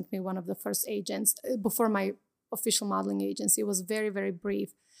represent me, one of the first agents before my official modeling agency. It was very, very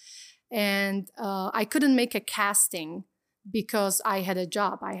brief. And I couldn't make a casting because I had a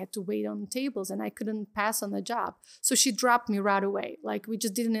job. I had to wait on tables and I couldn't pass on the job. So she dropped me right away. Like we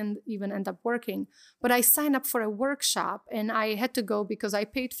just didn't even end up working. But I signed up for a workshop and I had to go because I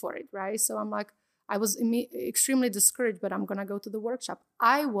paid for it, right? So I'm like, I was extremely discouraged, but I'm going to go to the workshop.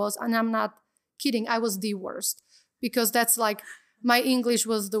 And I'm not kidding, I was the worst because that's like, my English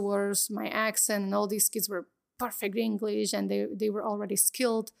was the worst, my accent, and all these kids were perfect English, and they were already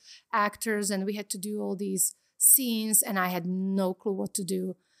skilled actors, and we had to do all these scenes, and I had no clue what to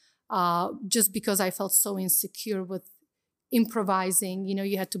do just because I felt so insecure with improvising.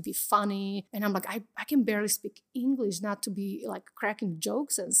 You had to be funny, and I'm like, I can barely speak English, not to be like cracking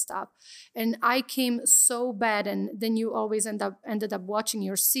jokes and stuff. And I came so bad, and then you always ended up watching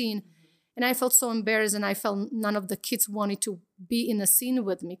your scene, and I felt so embarrassed, and I felt none of the kids wanted to be in a scene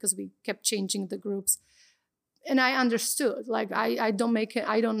with me because we kept changing the groups. And I understood, like, I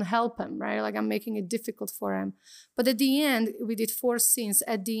don't help him, right? Like, I'm making it difficult for him. But at the end, we did 4 scenes.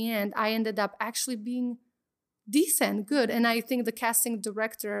 At the end, I ended up actually being decent, good. And I think the casting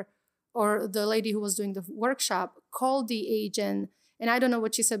director or the lady who was doing the workshop called the agent. And I don't know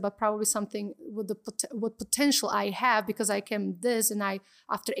what she said, but probably something with what potential I have because I came this and I,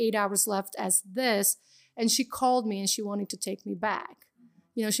 after 8 hours left as this. And she called me and she wanted to take me back.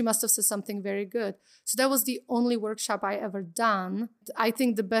 She must have said something very good. So that was the only workshop I ever done. I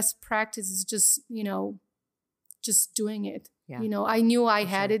think the best practice is just, just doing it. Yeah. I knew I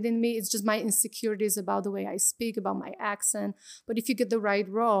had it in me. It's just my insecurities about the way I speak, about my accent. But if you get the right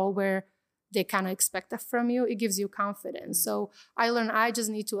role where they kind of expect that from you, it gives you confidence. So I learned I just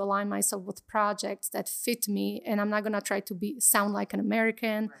need to align myself with projects that fit me. And I'm not going to try to sound like an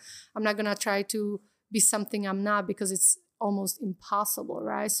American. Right. I'm not going to try to be something I'm not because it's almost impossible,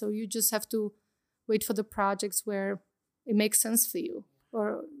 right? So you just have to wait for the projects where it makes sense for you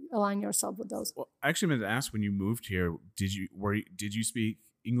or align yourself with those. Well, I actually meant to ask, when you moved here, did you speak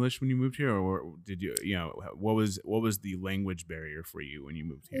English when you moved here, or did you what was the language barrier for you when you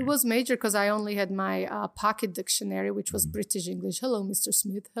moved here? It was major because I only had my pocket dictionary, which was British English. Hello, Mr.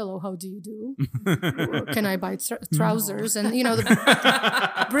 Smith. Hello, how do you do? Can I buy trousers? And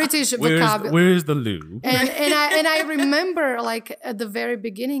the British vocabulary. Where's the loo? And I remember, like, at the very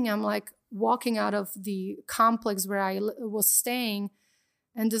beginning, I'm like walking out of the complex where I was staying,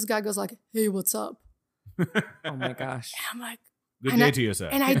 and this guy goes like, "Hey, what's up?" Oh my gosh! And I'm like, good day to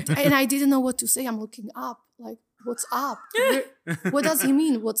yourself. And I didn't know what to say. I'm looking up, like, what's up? What does he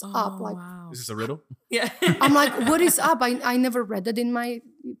mean? What's up? Like, wow. Is this a riddle? Yeah. I'm like, what is up? I never read it in my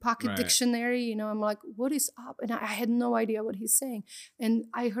pocket Right. dictionary, you know, I'm like, what is up? And I had no idea what he's saying. And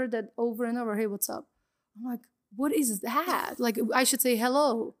I heard that over and over. Hey, what's up? I'm like, what is that? Like, I should say,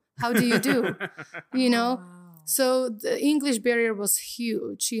 hello, how do you do? You know? Wow. So the English barrier was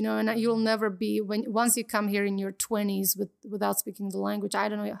huge, you know, and you'll never be, once you come here in your 20s without speaking the language, I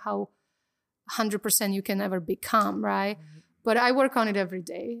don't know how 100% you can ever become, right? But I work on it every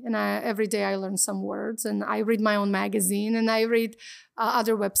day, and every day I learn some words, and I read my own magazine, and I read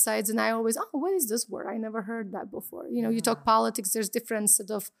other websites, and I always, what is this word? I never heard that before. You know, you talk politics, there's different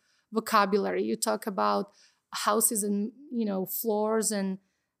set of vocabulary. You talk about houses and, you know, floors and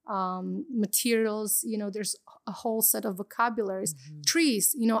materials, you know, there's a whole set of vocabularies.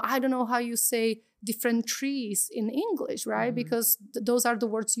 Trees, you know, I don't know how you say different trees in English, right? Because those are the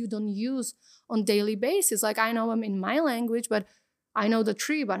words you don't use on daily basis. Like, I know them in my language, but I know the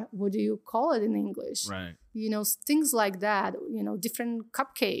tree, but what do you call it in English? Right. You know, things like that, you know, different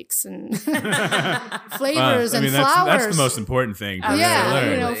cupcakes and flavors and flowers. That's the most important thing. For Yeah, us to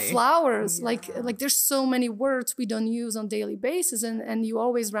learn. you know, flowers. Like there's so many words we don't use on daily basis, and you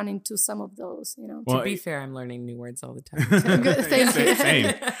always run into some of those, you know. Well, To be fair, I'm learning new words all the time. Good, thank you.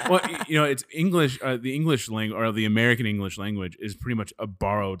 Same. Well, you know, it's English. The English language, or the American English language, is pretty much a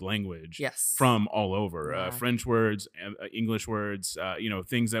borrowed language. Yes. From all over. Yeah. French words, English words. You know,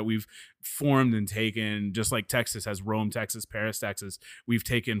 things that we've formed and taken, just like Texas has Rome, Texas, Paris, Texas. We've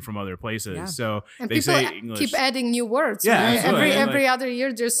taken from other places. Yeah. So And they people say English. keep adding new words. Yeah, right? absolutely. Every Like- other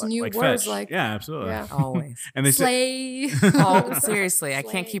year, there's new like words fetch. like yeah, absolutely. yeah. Always. And they say slay. Oh, seriously, I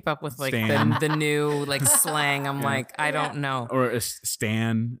can't Slay. keep up with like Stan. the new like slang. I'm Yeah. like, I don't know. or a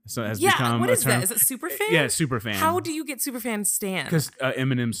Stan. So has Yeah, become what a is term. that? Is it super fan? Yeah, super fan. How do you get super fan Stan? Because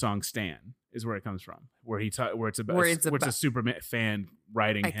Eminem's song "Stan" is where it comes from, where it's about Where it's a about- super fan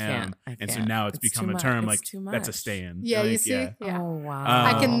writing I him, can't. and so now it's It's become too a term much. like It's too that's a much. Stan. Yeah, you Like, see? Yeah. Oh wow.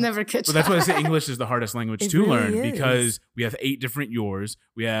 I can never catch But that's up. why I say English is the hardest language It to really learn is. because we have 8 different yours.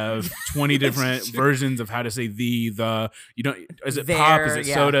 We have 20 different versions of how to say the. You don't. Is it pop? Is There, it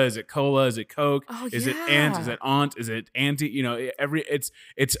yeah. soda? Is it cola? Is it Coke? Oh, Is it aunt? Is yeah. it aunt? Is it auntie? You know, it's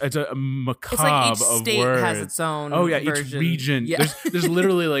a macabre It's like each of state words. has its own. Oh yeah, version. each region. Yeah. There's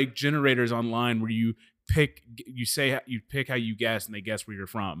literally like generators online where you pick how you guess, and they guess where you're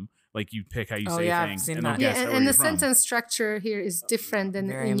from. Like you pick how you Oh, say yeah, I've things, seen and they'll that. guess Yeah, where and you're the from. sentence structure here is different than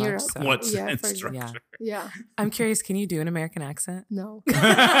Very in much Europe. so. What Yeah, sentence for example. structure? Yeah. I'm curious. Can you do an American accent? No.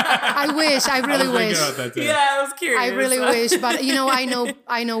 I wish. I really was thinking wish. about that too. I was curious. I really wish, but you know,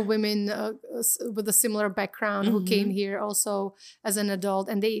 I know women with a similar background who came here also as an adult,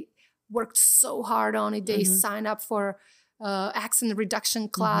 and they worked so hard on it. They signed up for accent reduction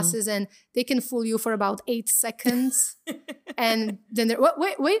classes, and they can fool you for about 8 seconds, and then they're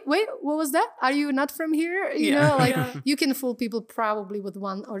wait, what was that? Are you not from here? You know, like you can fool people probably with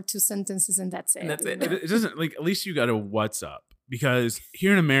 1 or 2 sentences, and that's it. That's you it. know? It doesn't like at least you got a what's up, because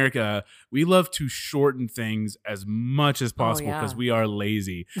here in America we love to shorten things as much as possible yeah. because we are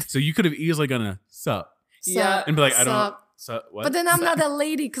lazy. So you could have easily gone a sup Yeah. and be like, I don't Sup. sup what? But then I'm not a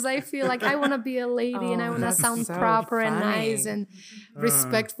lady because I feel like I want to be a lady and I Oh, want to that's sound so proper and funny. nice and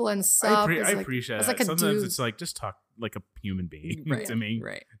respectful and I sup. I appreciate it's that. like a Sometimes dude. it's like just talk like a human being Right. to me.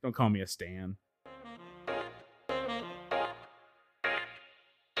 Right. Don't call me a stan.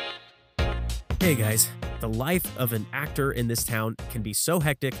 Hey guys, the life of an actor in this town can be so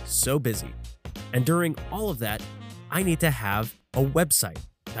hectic, so busy. And during all of that, I need to have a website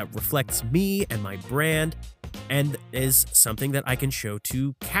that reflects me and my brand and is something that I can show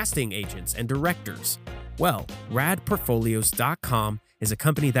to casting agents and directors. Well, radportfolios.com is a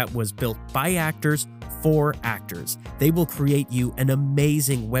company that was built by actors for actors. They will create you an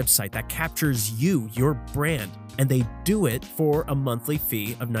amazing website that captures you, your brand, and they do it for a monthly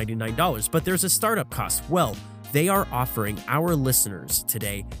fee of $99. But there's a startup cost. Well, they are offering our listeners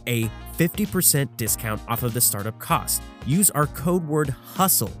today a 50% discount off of the startup cost. Use our code word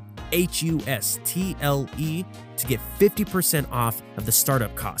HUSTLE, HUSTLE, to get 50% off of the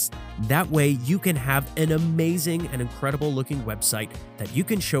startup cost. That way you can have an amazing and incredible looking website that you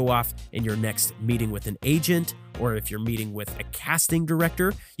can show off in your next meeting with an agent, or if you're meeting with a casting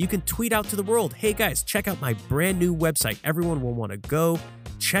director, you can tweet out to the world, hey guys, check out my brand new website. Everyone will want to go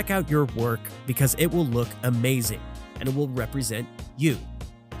check out your work because it will look amazing and it will represent you.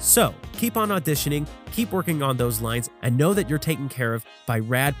 So keep on auditioning, keep working on those lines, and know that you're taken care of by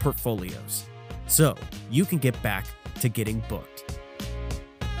Rad Portfolios. So you can get back to getting booked.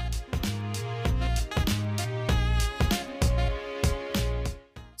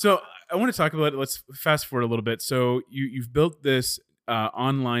 So I want to talk about. Let's fast forward a little bit. So you've built this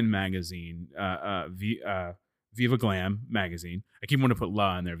online magazine, Viva Glam magazine. I keep wanting to put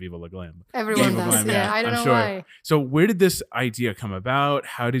La in there, Viva La Glam. Everyone Viva does. Glam, Yeah, I don't I'm know sure. why. So where did this idea come about?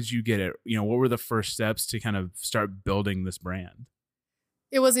 How did you get it? What were the first steps to kind of start building this brand?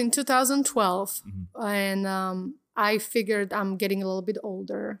 It was in 2012, Mm-hmm. and I figured I'm getting a little bit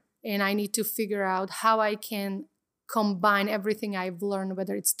older, and I need to figure out how I can combine everything I've learned,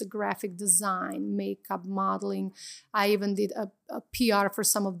 whether it's the graphic design, makeup, modeling. I even did a PR for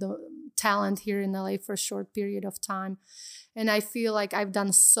some of the talent here in LA for a short period of time. And I feel like I've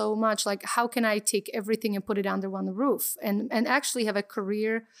done so much. Like, how can I take everything and put it under one roof and actually have a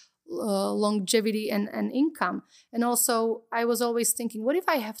career, longevity and income? And also, I was always thinking, what if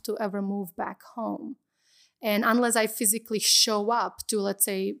I have to ever move back home? And unless I physically show up to, let's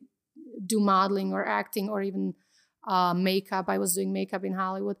say, do modeling or acting or even makeup, I was doing makeup in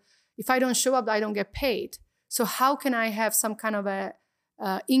Hollywood. If I don't show up, I don't get paid. So how can I have some kind of a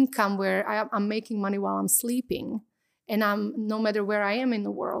income where I'm making money while I'm sleeping? And no matter where I am in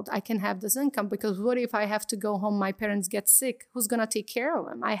the world, I can have this income. Because what if I have to go home, my parents get sick? Who's going to take care of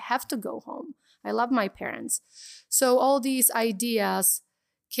them? I have to go home. I love my parents. So all these ideas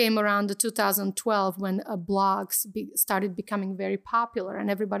came around the 2012 when blogs started becoming very popular and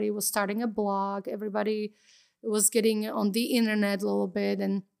everybody was starting a blog. Everybody was getting on the internet a little bit.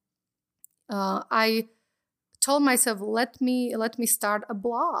 And I told myself, let me start a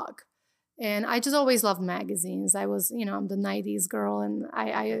blog. And I just always loved magazines. I was, I'm the 90s girl, and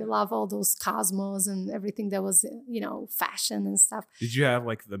I love all those Cosmos and everything that was, fashion and stuff. Did you have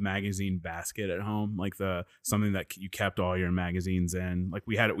like the magazine basket at home, like something that you kept all your magazines in? Like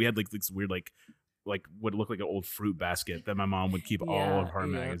we had like this weird like would look like an old fruit basket that my mom would keep all of her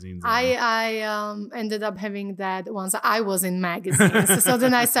magazines in. I ended up having that once I was in magazines. So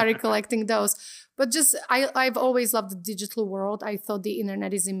then I started collecting those. But just I've always loved the digital world. I thought the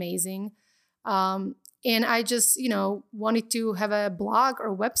internet is amazing. And I just, wanted to have a blog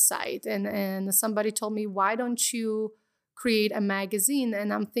or website. And somebody told me, why don't you create a magazine?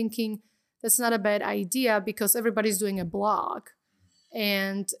 And I'm thinking, that's not a bad idea because everybody's doing a blog.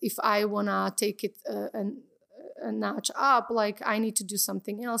 And if I want to take it a notch up, like I need to do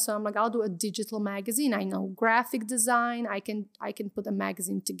something else. So I'm like, I'll do a digital magazine. I know graphic design. I can put a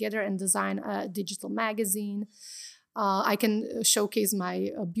magazine together and design a digital magazine. I can showcase my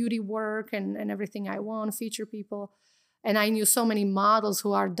beauty work and everything I want, feature people. And I knew so many models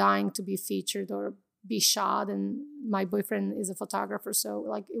who are dying to be featured or be shot. And my boyfriend is a photographer.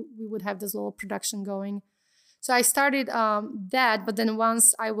 So we would have this little production going. So I started that, but then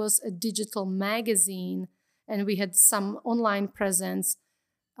once I was a digital magazine and we had some online presence,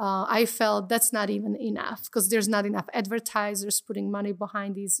 I felt that's not even enough because there's not enough advertisers putting money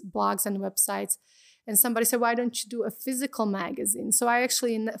behind these blogs and websites. And somebody said, why don't you do a physical magazine? So I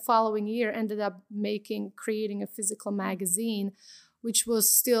actually, in the following year, ended up creating a physical magazine, which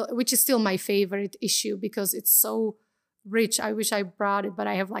is still my favorite issue because it's so rich. I wish I brought it, but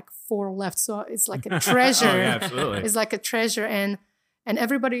I have like 4 left. So it's like a treasure. Oh, yeah, absolutely. It's like a treasure. And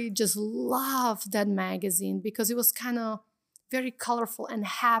everybody just loved that magazine because it was kind of very colorful and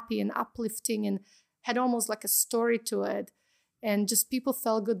happy and uplifting and had almost like a story to it. And just people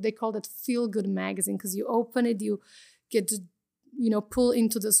felt good. They called it Feel Good Magazine because you open it, you get to, pull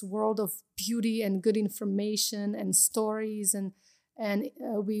into this world of beauty and good information and stories. And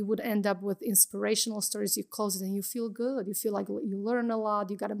we would end up with inspirational stories. You close it and you feel good. You feel like you learn a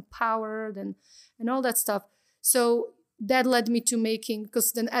lot. You got empowered and all that stuff. So that led me to making,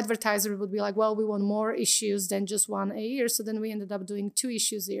 because then advertiser would be like, well, we want more issues than just 1 a year. So then we ended up doing 2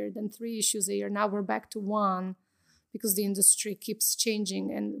 issues a year, then 3 issues a year. Now we're back to 1 because the industry keeps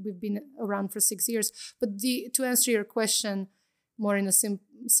changing and we've been around for 6 years. But to answer your question more in a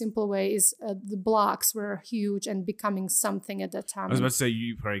simple way is the blogs were huge and becoming something at that time. I was about to say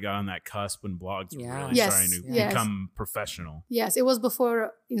you probably got on that cusp when blogs were really starting to become professional. Yes, it was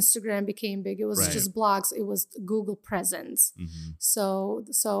before Instagram became big. It was just blogs. It was Google presence. Mm-hmm.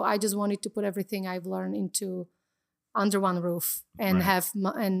 So I just wanted to put everything I've learned into under one roof and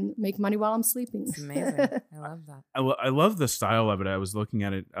and make money while I'm sleeping. It's amazing. I love that. I love the style of it. I was looking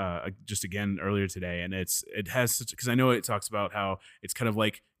at it just again earlier today, and it has such, because I know it talks about how it's kind of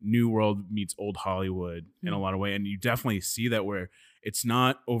like New World meets Old Hollywood in a lot of way, and you definitely see that where it's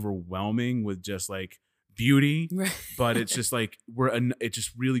not overwhelming with just like beauty, but it's just like it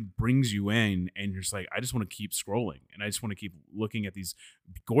just really brings you in, and you're just like, I just want to keep scrolling, and I just want to keep looking at these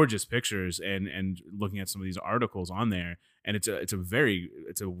gorgeous pictures and looking at some of these articles on there, and it's a very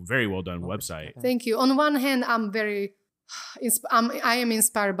well done website. Thank you. On one hand, I'm very I am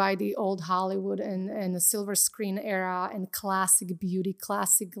inspired by the old Hollywood and the silver screen era and classic beauty,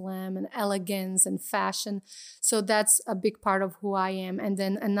 classic glam and elegance and fashion. So that's a big part of who I am. And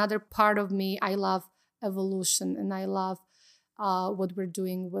then another part of me, I love evolution, and I love what we're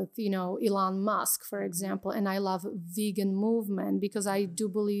doing with, Elon Musk, for example. And I love vegan movement because I do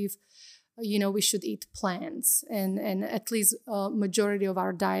believe we should eat plants, and at least a majority of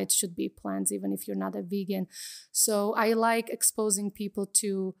our diet should be plants, even if you're not a vegan. So I like exposing people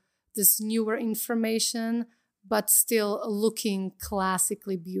to this newer information, but still looking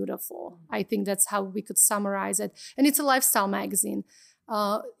classically beautiful. I think that's how we could summarize it. And it's a lifestyle magazine.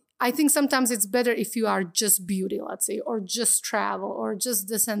 I think sometimes it's better if you are just beauty, let's say, or just travel, or just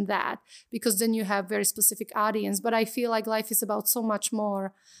this and that, because then you have very specific audience. But I feel like life is about so much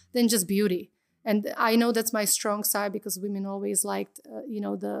more than just beauty. And I know that's my strong side, because women always liked,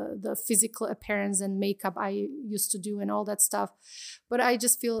 the physical appearance and makeup I used to do and all that stuff. But I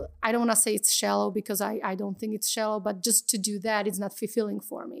just feel, I don't want to say it's shallow, because I don't think it's shallow, but just to do that, it's not fulfilling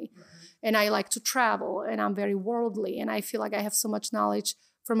for me. Mm-hmm. And I like to travel, and I'm very worldly, and I feel like I have so much knowledge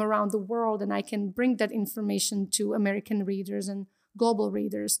from around the world, and I can bring that information to American readers and global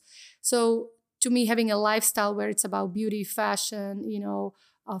readers. So to me, having a lifestyle where it's about beauty, fashion,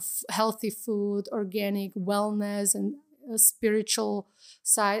 healthy food, organic wellness, and a spiritual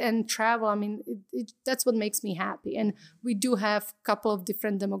side, and travel, I mean, that's what makes me happy. And we do have a couple of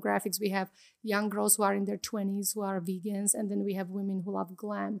different demographics. We have young girls who are in their 20s who are vegans, and then we have women who love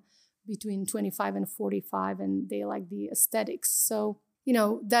glam between 25 and 45, and they like the aesthetics. So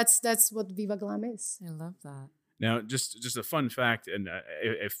that's what Viva Glam is. I love that. Now, just a fun fact, and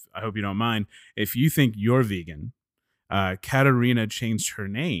if I hope you don't mind, if you think you're vegan, Katerina changed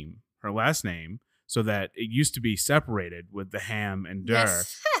her last name, so that it used to be separated with the ham and der.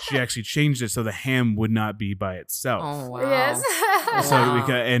 Yes. She actually changed it so the ham would not be by itself. Oh, wow. Yes.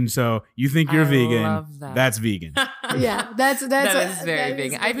 So you think you're vegan? Love that. That's vegan. Yeah, that is very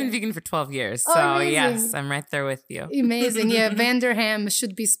vegan. I've been vegan for 12 years. So amazing. Yes, I'm right there with you. Amazing. Yeah, Vanderham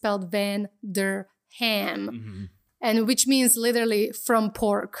should be spelled Van der Ham. Mm-hmm. And which means literally from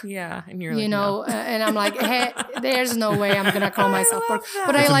pork. Yeah. And you're like, no. no. And I'm like, hey, there's no way I'm going to call myself pork.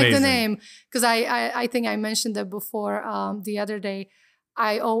 But That's I like amazing. the name, because I think I mentioned that before the other day.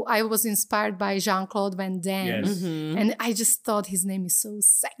 I was inspired by Jean-Claude Van Damme. Yes. Mm-hmm. And I just thought his name is so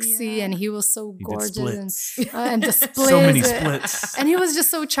sexy, and he was so gorgeous, and the splits, So many splits. and he was just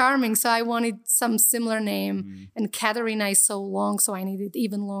so charming. So I wanted some similar name. And Katerina is so long, so I needed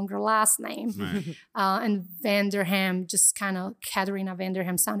even longer last name. Right. And Vanderham, just kind of Katerina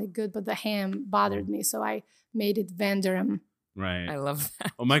Vanderham sounded good, but the ham bothered me, so I made it Vanderham. Right. I love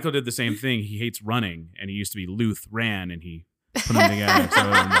that. Well, Michael did the same thing. He hates running, and he used to be Luth Ran, and he put them together. So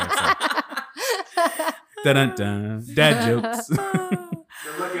dun-dun-dun. Dad jokes.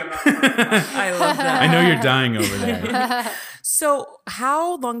 I love that. I know you're dying over there. So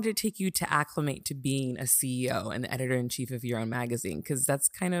how long did it take you to acclimate to being a CEO and the editor-in-chief of your own magazine? Because that's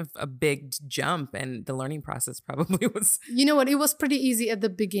kind of a big jump, and the learning process probably was... You know what? It was pretty easy at the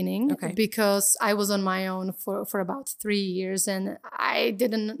beginning, Okay. because I was on my own for about 3 years, and I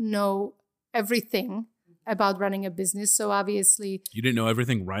didn't know everything about running a business. So obviously... You didn't know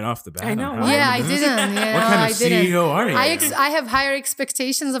everything right off the bat. I know, on how right? to Yeah, run a I business? didn't. Yeah, What kind of I didn't. CEO are you? I have higher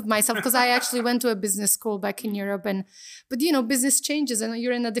expectations of myself, because I actually went to a business school back in Europe, but business changes, and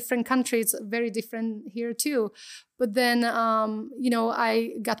you're in a different country. It's very different here too. But then I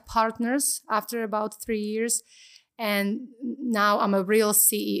got partners after about 3 years, and now I'm a real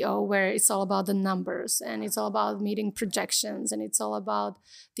CEO, where it's all about the numbers, and it's all about meeting projections, and it's all about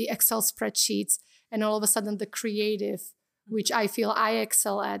the Excel spreadsheets. And all of a sudden, the creative, which I feel I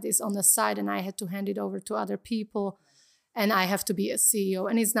excel at, is on the side, and I had to hand it over to other people, and I have to be a CEO.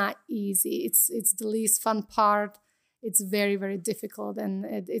 And it's not easy. It's the least fun part. It's very, very difficult, and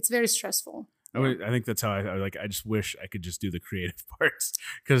it's very stressful. I think that's how I just wish I could just do the creative parts,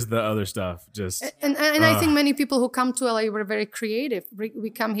 because the other stuff just... And I think many people who come to LA were very creative. We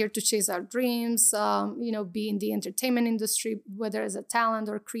come here to chase our dreams, be in the entertainment industry, whether as a talent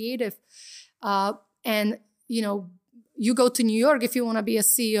or creative. And you go to New York if you want to be a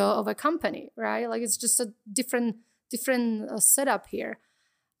CEO of a company, right? Like, it's just a different setup here.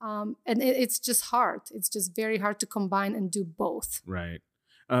 And it's just hard. It's just very hard to combine and do both. Right.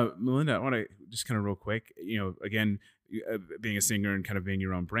 Melinda, I want to just kind of real quick, again, being a singer and kind of being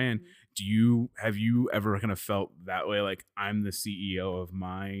your own brand, have you ever kind of felt that way? Like, I'm the CEO of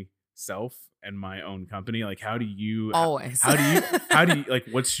myself and my own company? Like, how do you Always. how do you like,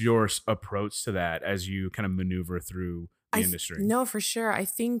 what's your approach to that as you kind of maneuver through the industry? No, for sure. I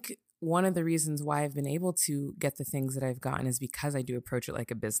think one of the reasons why I've been able to get the things that I've gotten is because I do approach it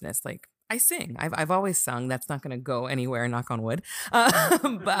like a business. Like I sing. I've always sung. That's not going to go anywhere, knock on wood.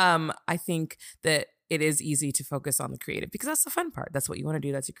 But I think that it is easy to focus on the creative because that's the fun part. That's what you want to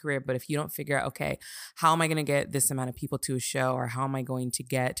do. That's your career. But if you don't figure out, okay, how am I going to get this amount of people to a show, or how am I going to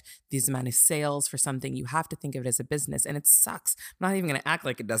get this amount of sales for something, you have to think of it as a business. And it sucks. I'm not even going to act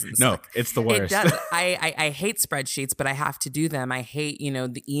like it doesn't suck. No, it's the worst. It does. I hate spreadsheets, but I have to do them. I hate,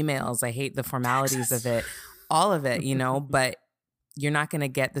 the emails. I hate the formalities of it, all of it, but you're not going to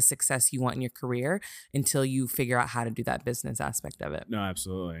get the success you want in your career until you figure out how to do that business aspect of it. No,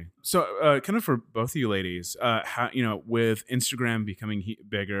 absolutely. So kind of for both of you ladies, how, with Instagram becoming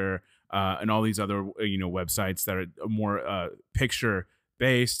bigger and all these other, websites that are more picture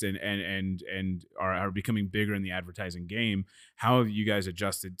based and are becoming bigger in the advertising game, how have you guys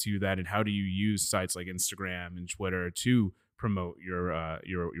adjusted to that? And how do you use sites like Instagram and Twitter to promote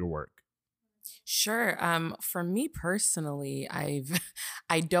your work? Sure. For me personally,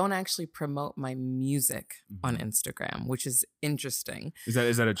 I don't actually promote my music on Instagram, which is interesting. Is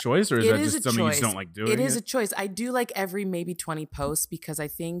that a choice, or is that just something you just don't like doing? It is a choice. I do like every maybe 20 posts because I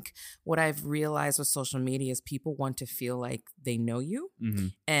think what I've realized with social media is people want to feel like they know you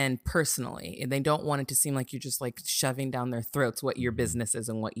and personally, and they don't want it to seem like you're just like shoving down their throats what your business is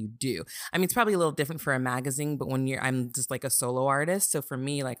and what you do. I mean, it's probably a little different for a magazine, but I'm just like a solo artist. So for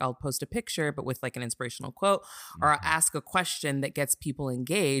me, like I'll post a picture, but with like an inspirational quote, or I'll ask a question that gets people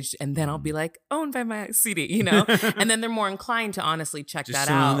engaged, and then I'll be like, owned by my CD, and then they're more inclined to honestly check just that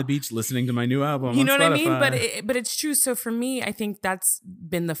sitting out on the beach listening to my new album. You know on what I Spotify. mean? But it's true. So for me, I think that's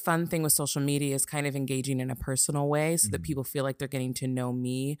been the fun thing with social media is kind of engaging in a personal way so that people feel like they're getting to know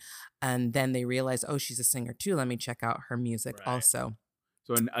me, and then they realize, oh, she's a singer too. Let me check out her music also.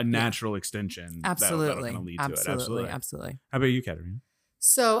 So a natural extension. Absolutely. That'll lead to it. Absolutely. How about you, Katerina?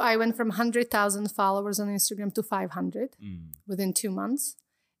 So I went from 100,000 followers on Instagram to 500 within 2 months.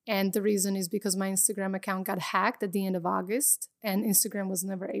 And the reason is because my Instagram account got hacked at the end of August, and Instagram was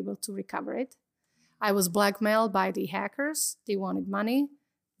never able to recover it. I was blackmailed by the hackers. They wanted money,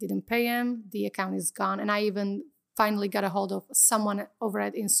 didn't pay them. The account is gone. And I even finally got a hold of someone over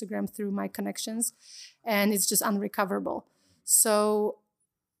at Instagram through my connections, and it's just unrecoverable. So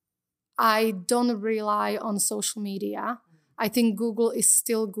I don't rely on social media. I think Google is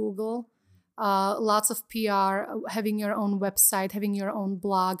still Google. Lots of PR, having your own website, having your own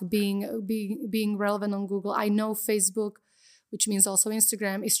blog, being relevant on Google. I know Facebook, which means also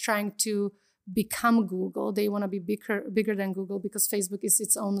Instagram, is trying to become Google. They want to be bigger than Google because Facebook is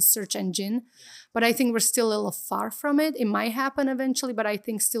its own search engine. But I think we're still a little far from it. It might happen eventually, but I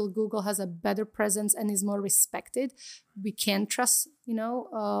think still Google has a better presence and is more respected. We can trust,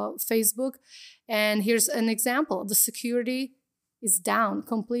 Facebook. And here's an example. The security is down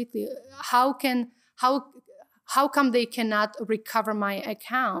completely. How come they cannot recover my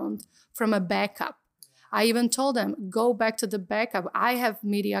account from a backup? I even told them, go back to the backup. I have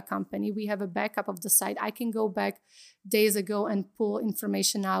media company. We have a backup of the site. I can go back days ago and pull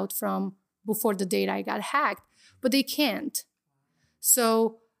information out from before the date I got hacked, but they can't.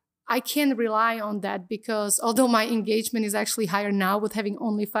 So I can't rely on that because although my engagement is actually higher now with having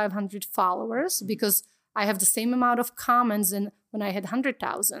only 500 followers, because I have the same amount of comments than when I had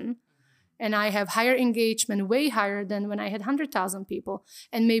 100,000. And I have higher engagement, way higher than when I had 100,000 people.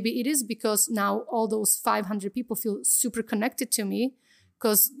 And maybe it is because now all those 500 people feel super connected to me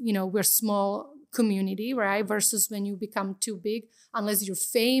because, we're small community, right? Versus when you become too big, unless you're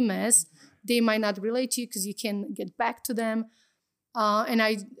famous, they might not relate to you because you can get back to them. And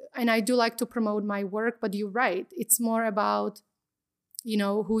I do like to promote my work, but you're right. It's more about,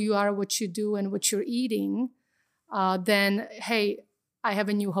 who you are, what you do, and what you're eating, then, hey, I have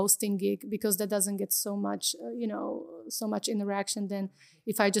a new hosting gig, because that doesn't get so much, so much interaction than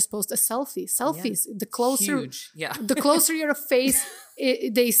if I just post a selfie. Selfies, the closer, the closer your face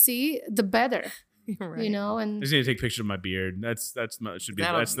they see, the better. Right. And I just need to take a picture of my beard. That's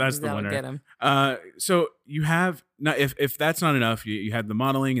the winner. Get him. So you have now, if that's not enough, you had the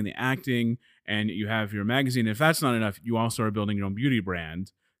modeling and the acting, and you have your magazine. If that's not enough, you also are building your own beauty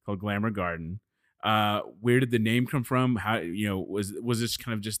brand called Glamour Garden. Where did the name come from? How, was this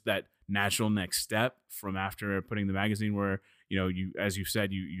kind of just that natural next step from after putting the magazine where, you, as you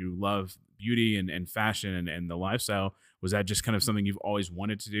said, you love beauty and fashion and the lifestyle? Was that just kind of something you've always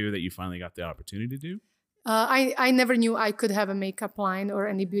wanted to do that you finally got the opportunity to do? I never knew I could have a makeup line or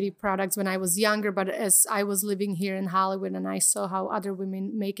any beauty products when I was younger, but as I was living here in Hollywood and I saw how other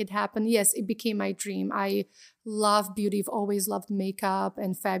women make it happen, yes, it became my dream. I love beauty. I've always loved makeup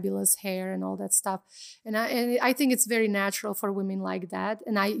and fabulous hair and all that stuff. And I think it's very natural for women like that.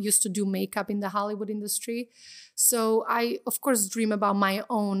 And I used to do makeup in the Hollywood industry. So I, of course, dream about my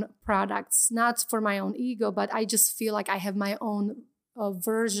own products, not for my own ego, but I just feel like I have my own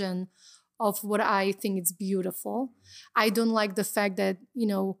version of what I think is beautiful. I don't like the fact that,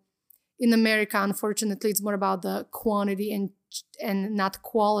 in America, unfortunately, it's more about the quantity and not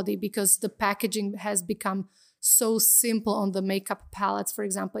quality, because the packaging has become so simple on the makeup palettes, for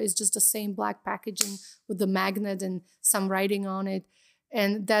example. It's just the same black packaging with the magnet and some writing on it.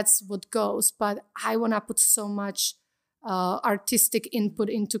 And that's what goes. But I want to put so much artistic input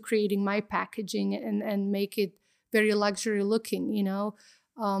into creating my packaging and make it very luxury looking,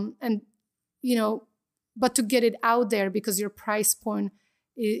 but to get it out there, because your price point,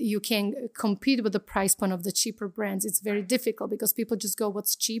 you can compete with the price point of the cheaper brands. It's very difficult because people just go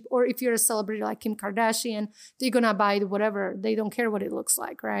what's cheap. Or if you're a celebrity like Kim Kardashian, they're going to buy whatever. They don't care what it looks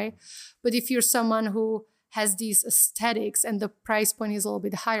like, right? But if you're someone who has these aesthetics and the price point is a little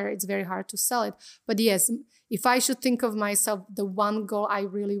bit higher, it's very hard to sell it. But yes, if I should think of myself, the one goal I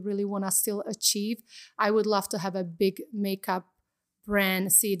really, really want to still achieve, I would love to have a big makeup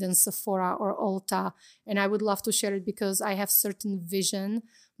brand, see it in Sephora or Ulta, and I would love to share it because I have certain vision.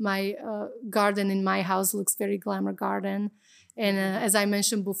 My garden in my house looks very glamour garden, and as I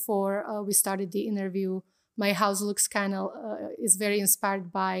mentioned before, we started the interview. My house looks is very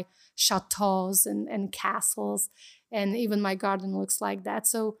inspired by chateaus and castles, and even my garden looks like that.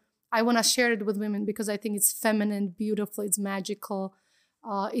 So I want to share it with women because I think it's feminine, beautiful, it's magical.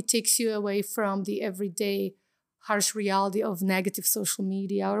 It takes you away from the everyday harsh reality of negative social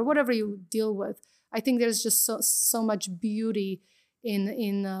media or whatever you deal with. I think there's just so much beauty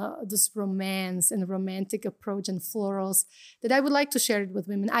in this romance and romantic approach and florals that I would like to share it with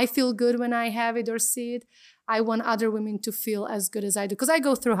women. I feel good when I have it or see it. I want other women to feel as good as I do because I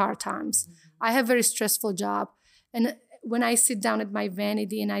go through hard times. Mm-hmm. I have a very stressful job. And when I sit down at my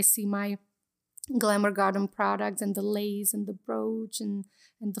vanity and I see my Glamour Garden products and the lace and the brooch and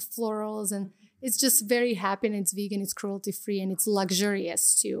the florals, and it's just very happy, and it's vegan, it's cruelty-free, and it's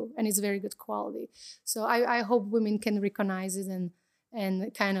luxurious too, and it's very good quality. So I hope women can recognize it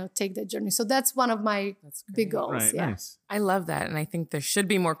and kind of take that journey. So that's one of my big goals. Right, yeah. Nice. I love that. And I think there should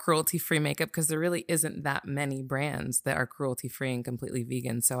be more cruelty-free makeup because there really isn't that many brands that are cruelty-free and completely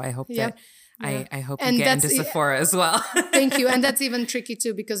vegan. So I hope that I hope you get into Sephora as well. Thank you. And that's even tricky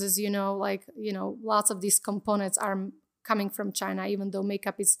too, because as you know, lots of these components are coming from China, even though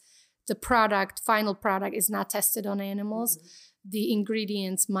makeup is the final product is not tested on animals. Mm-hmm. The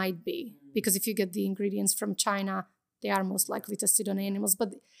ingredients might be, because if you get the ingredients from China, they are most likely tested on animals,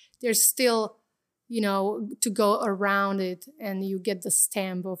 but there's still, to go around it and you get the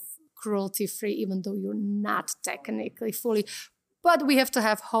stamp of cruelty-free, even though you're not technically fully. But we have to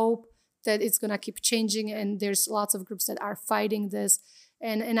have hope that it's going to keep changing, and there's lots of groups that are fighting this.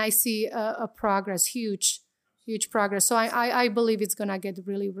 And I see a progress, huge progress. So I believe it's going to get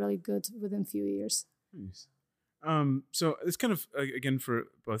really, really good within a few years. Nice. So it's kind of, again, for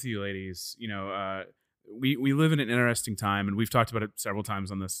both of you ladies, we live in an interesting time, and we've talked about it several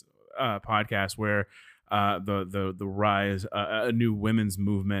times on this podcast, where the rise, a new women's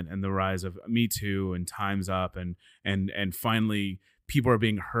movement, and the rise of Me Too and Time's Up, and finally people are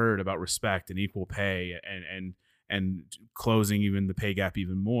being heard about respect and equal pay, and closing even the pay gap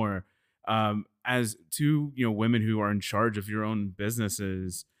even more. As two women who are in charge of your own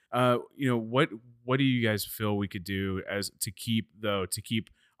businesses, what do you guys feel we could do to keep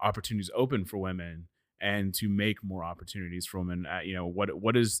opportunities open for women and to make more opportunities for women?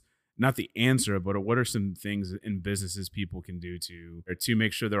 What is not the answer, but what are some things in businesses people can do to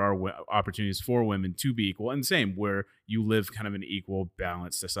make sure there are opportunities for women to be equal, and same where you live kind of an equal,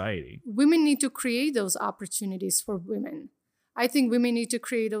 balanced society? Women need to create those opportunities for women. I think women need to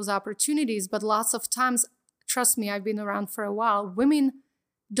create those opportunities, but lots of times, trust me, I've been around for a while, women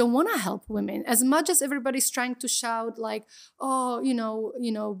don't want to help women. As much as everybody's trying to shout like, oh,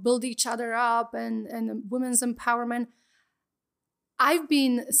 build each other up and women's empowerment, I've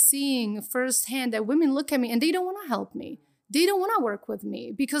been seeing firsthand that women look at me and they don't want to help me. They don't want to work with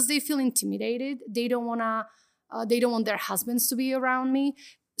me because they feel intimidated. They don't want their husbands to be around me.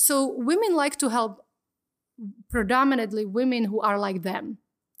 So women like to help predominantly women who are like them.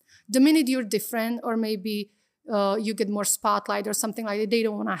 The minute you're different, or maybe you get more spotlight or something like that, they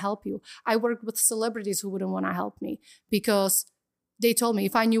don't want to help you. I work with celebrities who wouldn't want to help me because They told me,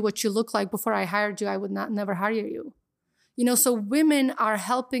 if I knew what you look like before I hired you, I would never hire you. You know, so women are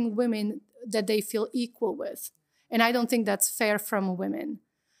helping women that they feel equal with. And I don't think that's fair from women.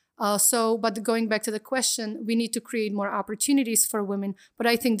 But going back to the question, we need to create more opportunities for women. But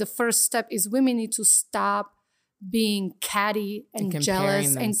I think the first step is women need to stop being catty and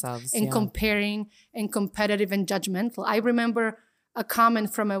jealous and comparing and competitive and judgmental. I remember a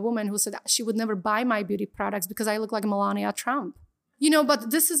comment from a woman who said she would never buy my beauty products because I look like Melania Trump. You know, but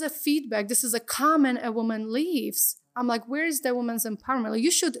this is a feedback. This is a comment a woman leaves. I'm like, where is the woman's empowerment? Like,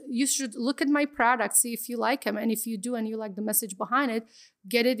 you should look at my product, see if you like them. And if you do and you like the message behind it,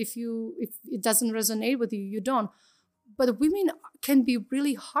 get it. If it doesn't resonate with you, you don't. But women can be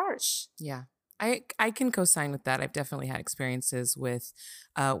really harsh. Yeah. I can co-sign with that. I've definitely had experiences with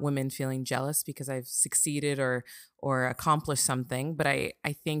women feeling jealous because I've succeeded or accomplished something. But I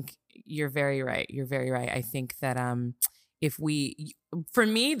think you're very right. You're very right. I think that for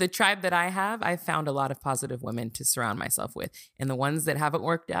me, the tribe that I have, I've found a lot of positive women to surround myself with. And the ones that haven't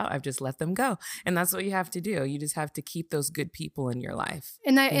worked out, I've just let them go. And that's what you have to do. You just have to keep those good people in your life.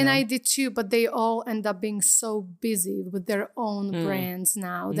 And I did too, but they all end up being so busy with their own brands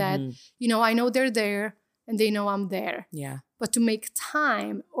now that, you know, I know they're there and they know I'm there. Yeah. But to make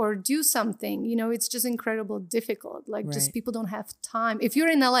time or do something, you know, it's just incredibly difficult. Like just people don't have time. If you're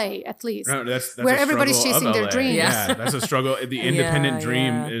in LA, at least, that's where everybody's chasing their dreams. Yeah, that's a struggle. The independent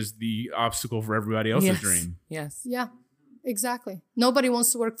dream is the obstacle for everybody else's dream. Yes. Yeah, exactly. Nobody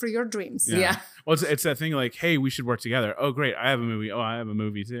wants to work for your dreams. Yeah. Well, it's that thing like, hey, we should work together. Oh, great. I have a movie. Oh, I have a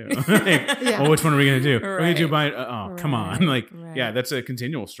movie too. Well, which one are we going to do? We're going to do come on. Like, yeah, that's a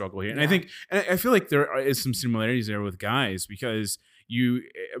continual struggle here. And I feel like there is some similarities there with guys because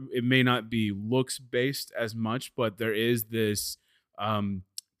it may not be looks based as much, but there is this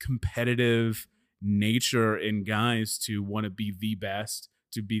competitive nature in guys to want to be the best,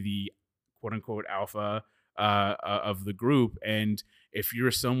 to be the quote unquote alpha of the group. And if you're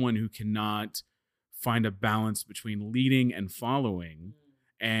someone who cannot find a balance between leading and following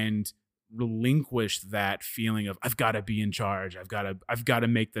and relinquish that feeling of I've got to be in charge, I've got to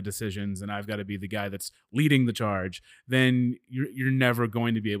make the decisions, and I've got to be the guy that's leading the charge, then you're never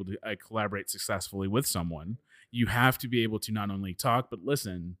going to be able to collaborate successfully with someone. You have to be able to not only talk but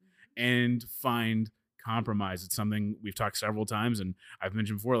listen and find compromise. It's something we've talked several times, and I've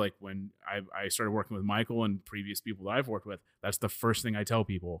mentioned before, like when I started working with Michael and previous people that I've worked with, that's the first thing I tell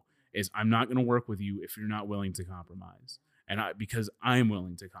people is I'm not going to work with you if you're not willing to compromise. And because I'm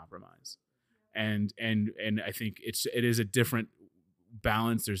willing to compromise. And I think it is a different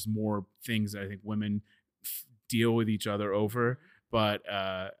balance. There's more things that I think women deal with each other over, but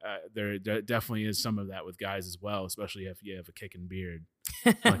there definitely is some of that with guys as well, especially if you have a kicking beard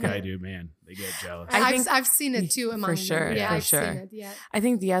like I do. Man, they get jealous. I've seen it too among for sure. them. Yeah, for I've sure. seen it. Yeah. I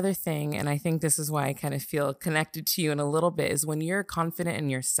think the other thing, and I think this is why I kind of feel connected to you in a little bit, is when you're confident in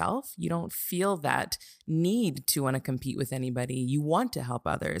yourself, you don't feel that need to want to compete with anybody. You want to help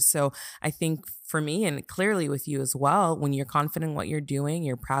others. So I think for me, and clearly with you as well, when you're confident in what you're doing,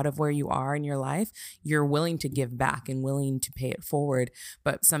 you're proud of where you are in your life, you're willing to give back and willing to pay it forward.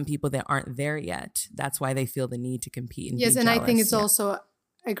 But some people that aren't there yet, that's why they feel the need to compete. And I think it's also,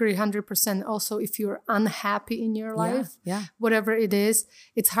 I agree 100%. Also, if you're unhappy in your life, whatever it is,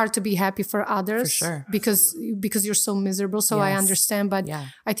 it's hard to be happy for others. For sure. Because you're so miserable. So I understand, but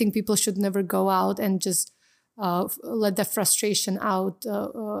I think people should never go out and just let that frustration out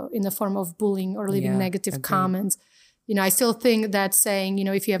in the form of bullying or leaving negative comments. You know, I still think that saying, you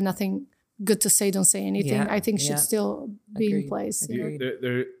know, if you have nothing good to say, don't say anything. I think should still be in place. You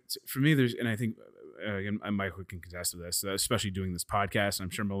know? For me, and I think. Again, Michael can contest to this, especially doing this podcast. And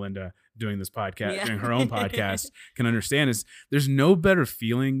I'm sure Melinda doing this podcast, doing her own podcast, can understand is there's no better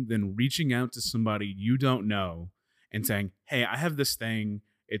feeling than reaching out to somebody you don't know and saying, hey, I have this thing.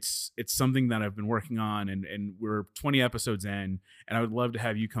 It's something that I've been working on and we're 20 episodes in and I would love to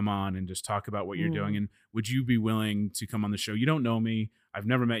have you come on and just talk about what you're doing. And would you be willing to come on the show? You don't know me. I've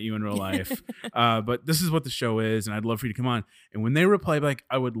never met you in real life, but this is what the show is. And I'd love for you to come on. And when they reply back,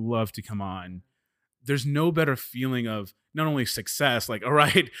 I would love to come on. There's no better feeling of not only success, like, all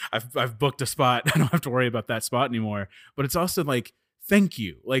right, I've booked a spot. I don't have to worry about that spot anymore. But it's also like, thank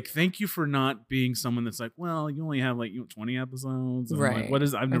you. Like, thank you for not being someone that's like, well, you only have like 20 episodes. And right. Like, what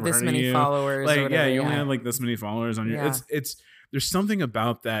is, I've never heard of you. This many followers. Like, you only have like this many followers on your, there's something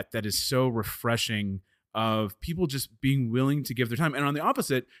about that is so refreshing of people just being willing to give their time. And on the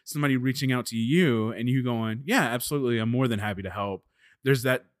opposite, somebody reaching out to you and you going, yeah, absolutely. I'm more than happy to help. There's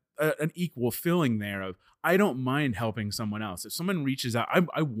that an equal feeling there of, I don't mind helping someone else. If someone reaches out,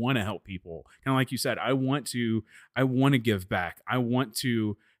 I want to help people. Kind of like you said, I want to give back. I want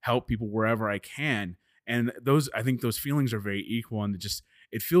to help people wherever I can. And I think those feelings are very equal, and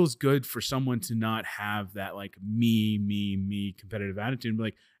it feels good for someone to not have that like me competitive attitude and be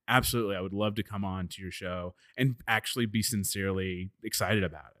like, absolutely, I would love to come on to your show and actually be sincerely excited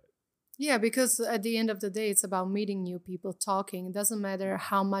about it. Yeah, because at the end of the day, it's about meeting new people, talking. It doesn't matter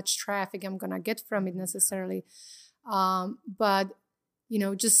how much traffic I'm gonna get from it necessarily, but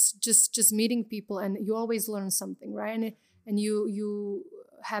just meeting people, and you always learn something, right? And you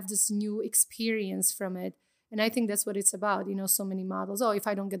have this new experience from it, and I think that's what it's about. So many models. Oh, if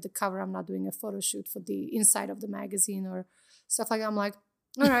I don't get the cover, I'm not doing a photo shoot for the inside of the magazine or stuff like that. I'm like,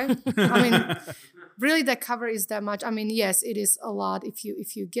 all right. I mean, really, that cover is that much. I mean, yes, it is a lot if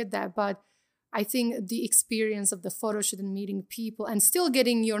you get that, but I think the experience of the photo shoot and meeting people and still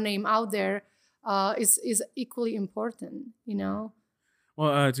getting your name out there is equally important.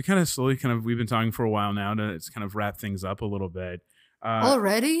 Well, to kind of slowly, we've been talking for a while now to kind of wrap things up a little bit.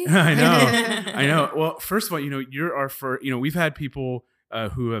 Already? I know. Well, first of all, you're our first. We've had people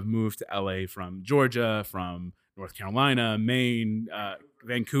who have moved to LA from Georgia, from North Carolina, Maine,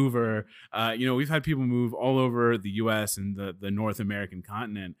 Vancouver. We've had people move all over the U.S. and the North American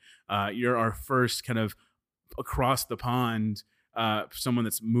continent. You're our first kind of across the pond, someone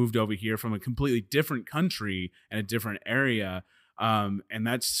that's moved over here from a completely different country and a different area. And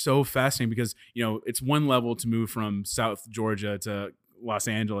that's so fascinating because, it's one level to move from South Georgia to Los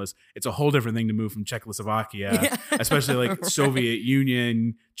Angeles. It's a whole different thing to move from Czechoslovakia, especially like Soviet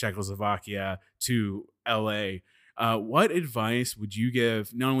Union, Czechoslovakia to LA. What advice would you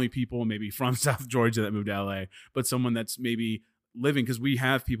give not only people maybe from South Georgia that moved to LA, but someone that's maybe living, because we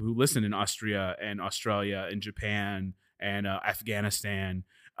have people who listen in Austria and Australia and Japan and Afghanistan.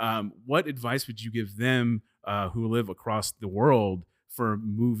 What advice would you give them who live across the world for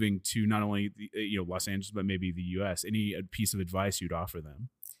moving to not only Los Angeles, but maybe the US? Any piece of advice you'd offer them?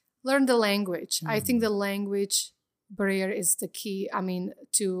 Learn the language. I think the language barrier is the key,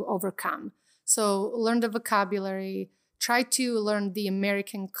 to overcome. So learn the vocabulary, try to learn the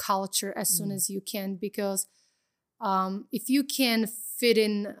American culture as soon as you can, because if you can fit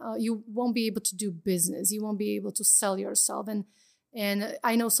in, you won't be able to do business. You won't be able to sell yourself. And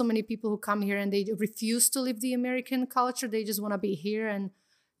I know so many people who come here and they refuse to live the American culture. They just want to be here and,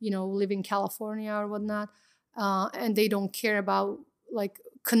 live in California or whatnot. And they don't care about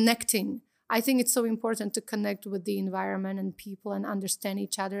connecting. I think it's so important to connect with the environment and people and understand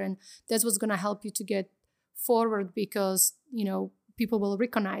each other. And that's what's going to help you to get forward, because, people will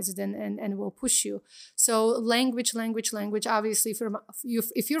recognize it and will push you. So language. Obviously,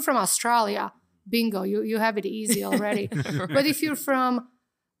 if you're from Australia, bingo, you have it easy already. Right. But if you're from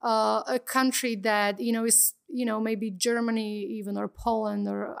a country that, is, maybe Germany even, or Poland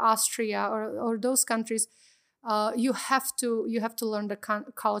or Austria or those countries, you have to learn the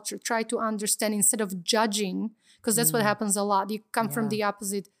culture, try to understand instead of judging, because that's what happens a lot. You come from the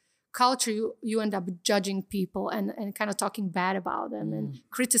opposite culture, you end up judging people and kind of talking bad about them and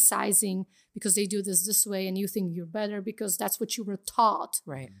criticizing because they do this way, and you think you're better because that's what you were taught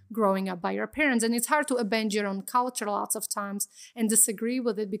growing up by your parents. And it's hard to abandon your own culture lots of times and disagree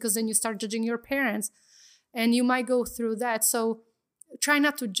with it, because then you start judging your parents and you might go through that. So try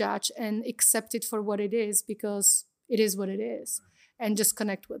not to judge and accept it for what it is, because it is what it is, and just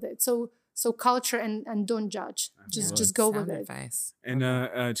connect with it. So culture and don't judge. Just go with it. Advice. And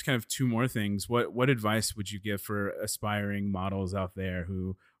just kind of two more things. What advice would you give for aspiring models out there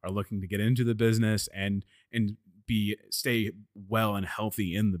who are looking to get into the business and stay well and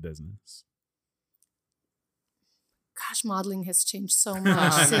healthy in the business? Gosh, modeling has changed so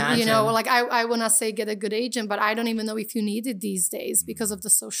much. I want to say get a good agent, but I don't even know if you need it these days because of the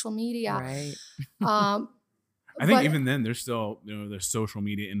social media. Right. I think even then there's still, there's social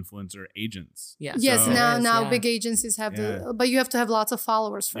media influencer agents. Yeah. Yes. So, now big agencies have but you have to have lots of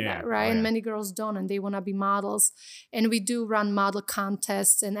followers for that, right? And many girls don't, and they want to be models. And we do run model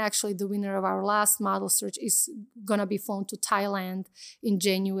contests. And actually the winner of our last model search is going to be flown to Thailand in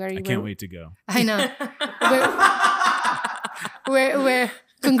January. I can't wait to go. I know. Where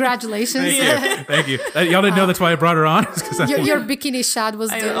Congratulations. Thank you. Y'all didn't know that's why I brought her on? Your bikini shot was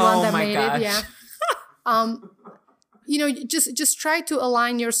the one that made it. Yeah. Just try to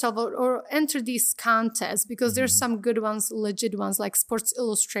align yourself or enter these contests, because there's some good ones, legit ones, like Sports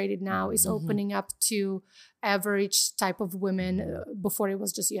Illustrated now is opening up to average type of women. Before it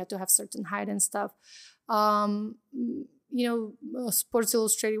was just you had to have certain height and stuff. Sports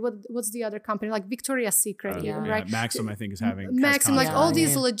Illustrated. What's the other company? Like Victoria's Secret, even, right? Maxim, I think, is having Maxim. Like all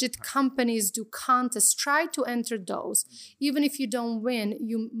these Yeah. legit companies do contests. Try to enter those. Even if you don't win,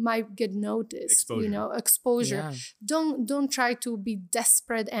 you might get noticed. Exposure. Yeah. Don't try to be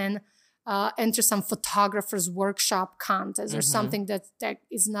desperate and enter some photographer's workshop contest or something that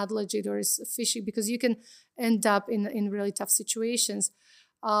is not legit or is fishy, because you can end up in really tough situations.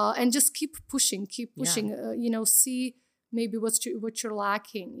 And just keep pushing. See maybe what you're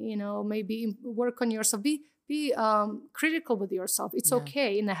lacking. Maybe work on yourself. Be critical with yourself. It's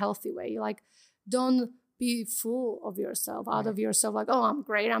okay in a healthy way. Like, don't be full of yourself, out of yourself. Like, oh, I'm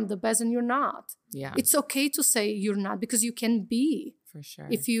great, I'm the best, and you're not. Yeah. It's okay to say you're not, because you can be. For sure.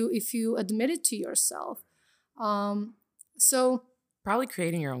 If you admit it to yourself. So probably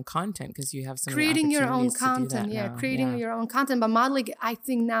creating your own content, because you have some creating your own opportunities to do content, that now. creating your own content. But modeling, I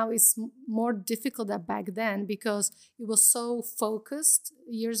think now is more difficult than back then, because it was so focused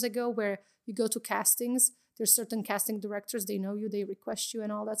years ago, where you go to castings, there's certain casting directors, they know you, they request you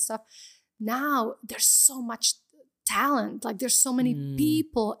and all that stuff. Now there's so much talent, like there's so many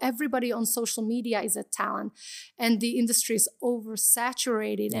people, everybody on social media is a talent, and the industry is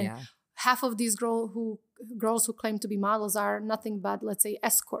oversaturated, and half of these girls who claim to be models are nothing but, let's say,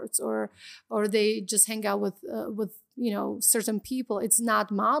 escorts, or they just hang out with certain people. It's not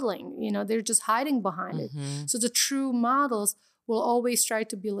modeling, they're just hiding behind it. So the true models will always try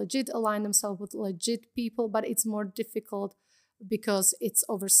to be legit, align themselves with legit people, but it's more difficult because it's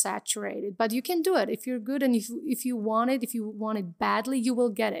oversaturated. But you can do it if you're good, and if you want it badly, you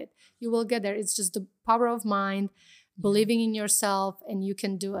will get it. You will get there. It's just the power of mind, believing in yourself, and you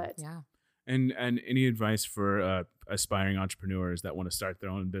can do it. Yeah. And any advice for aspiring entrepreneurs that want to start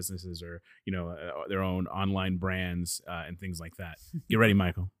their own businesses, or their own online brands and things like that? Get ready,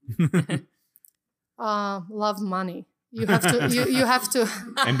 Michael. Love money. You have to. You have to.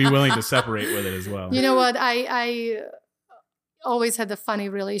 And be willing to separate with it as well. You know what? I always had a funny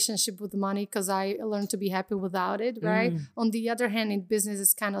relationship with money, because I learned to be happy without it, right? On the other hand, in business,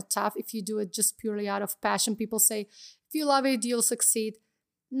 it's kind of tough. If you do it just purely out of passion, people say, if you love it, you'll succeed.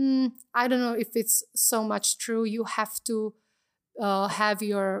 I don't know if it's so much true. You have to have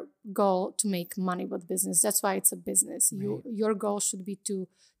your goal to make money with business. That's why it's a business. Right. Your goal should be to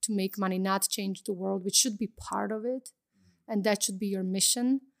make money, not change the world, which should be part of it. And that should be your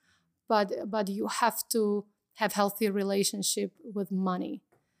mission. But you have to have healthy relationship with money.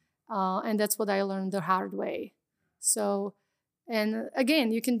 And that's what I learned the hard way. So, and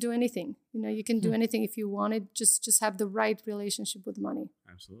again, you can do anything. You can do anything if you want it. Just have the right relationship with money.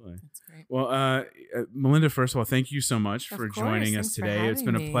 Absolutely. That's great. Well, Melinda, first of all, thank you so much for joining us today. It's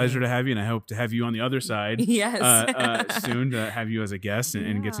been a pleasure to have you, and I hope to have you on the other side soon, to have you as a guest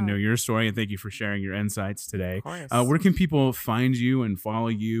and get to know your story. And thank you for sharing your insights today. Where can people find you and follow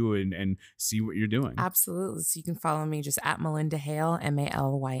you and see what you're doing? Absolutely. So you can follow me just at Melinda Hale,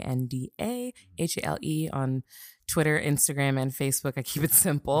 MALYNDA HALE, on Twitter, Instagram, and Facebook. I keep it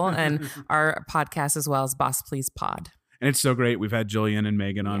simple. And our podcast as well as Boss Please Pod. And it's so great. We've had Jillian and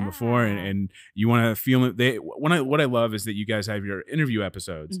Megan on before, and you want to feel it. What I love is that you guys have your interview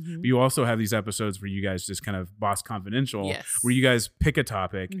episodes, but you also have these episodes where you guys just kind of Boss Confidential, where you guys pick a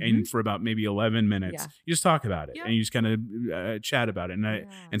topic and for about maybe 11 minutes, you just talk about it and you just kind of chat about it.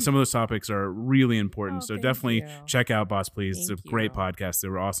 And some of those topics are really important. So definitely check out Boss Please. It's a great podcast. They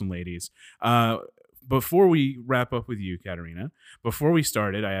were awesome ladies. Before we wrap up with you, Katerina, before we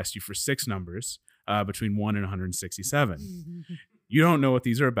started, I asked you for 6 numbers. Between 1 and 167. You don't know what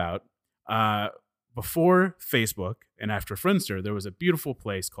these are about. Before Facebook and after Friendster, there was a beautiful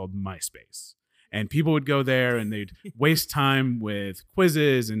place called MySpace. And people would go there and they'd waste time with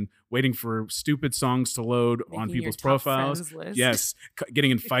quizzes and waiting for stupid songs to load on people's profiles. Yes,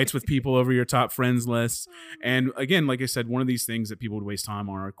 getting in fights with people over your top friends list. And again, like I said, one of these things that people would waste time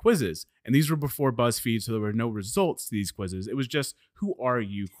on are quizzes. And these were before BuzzFeed, so there were no results to these quizzes. It was just, who are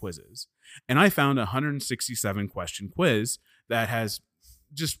you quizzes. And I found a 167 question quiz that has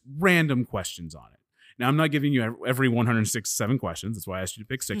just random questions on it. Now, I'm not giving you every 167 questions. That's why I asked you to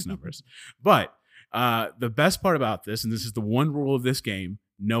pick 6 numbers. But the best part about this, and this is the one rule of this game,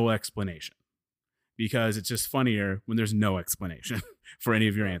 no explanation. Because it's just funnier when there's no explanation for any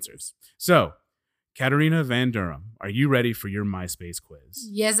of your answers. So, Katerina Van Durham, are you ready for your MySpace quiz?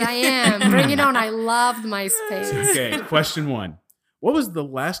 Yes, I am. Bring it on. I loved MySpace. Okay, question 1. What was the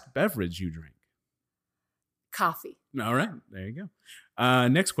last beverage you drank? Coffee. All right, there you go.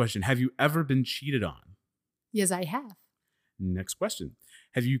 Next question. Have you ever been cheated on? Yes, I have. Next question.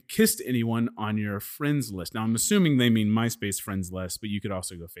 Have you kissed anyone on your friends list? Now, I'm assuming they mean MySpace friends list, but you could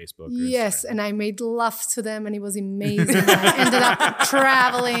also go Facebook. Or Yes, Instagram. and I made love to them, and it was amazing. I ended up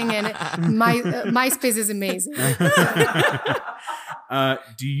traveling, and MySpace is amazing.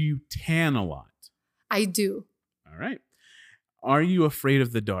 Do you tan a lot? I do. All right. Are you afraid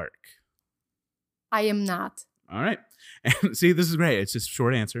of the dark? I am not. All right. And see, this is great. It's just a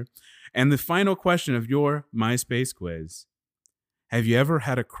short answer. And the final question of your MySpace quiz. Have you ever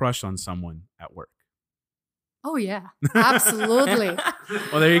had a crush on someone at work? Oh, yeah, absolutely.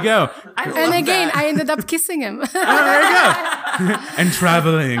 Well, there you go. And again, I ended up kissing him. Oh, there you go. And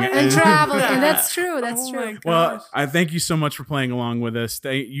traveling. And traveling. And that's true. That's true. Well, I thank you so much for playing along with us.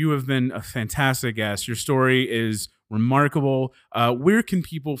 You have been a fantastic guest. Your story is remarkable. Where can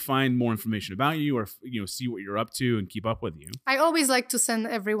people find more information about you, or see what you're up to and keep up with you? I always like to send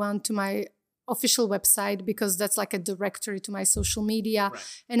everyone to my official website, because that's like a directory to my social media.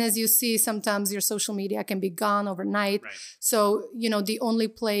 Right. And as you see, sometimes your social media can be gone overnight. Right. So, the only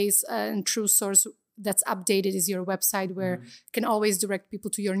place and true source that's updated is your website, where can always direct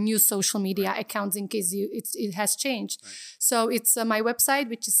people to your new social media accounts in case it has changed. Right. So it's my website,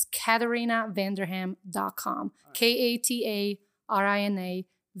 which is KatarinaVanderham.com.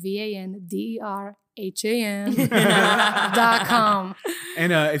 KatarinaVanderham.com.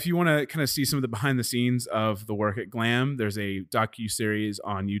 And if you want to kind of see some of the behind the scenes of the work at Glam, there's a docu-series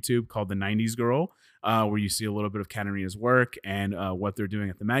on YouTube called The 90s Girl, where you see a little bit of Katarina's work and what they're doing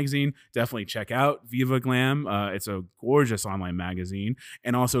at the magazine. Definitely check out Viva Glam. It's a gorgeous online magazine.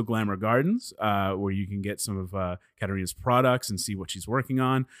 And also Glamour Gardens, where you can get some of Katarina's products and see what she's working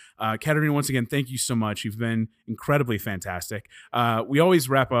on. Katarina, once again, thank you so much. You've been incredibly fantastic. We always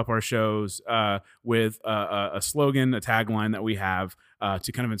wrap up our shows with a slogan, a tagline that we have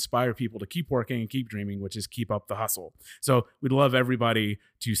to kind of inspire people to keep working and keep dreaming, which is keep up the hustle. So we'd love everybody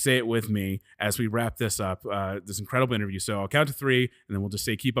to say it with me as we wrap this up, this incredible interview. So I'll count to 3, and then we'll just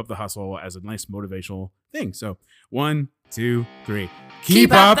say keep up the hustle as a nice motivational thing. So 1, 2, 3.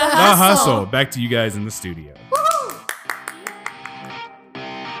 Keep up the hustle. Back to you guys in the studio.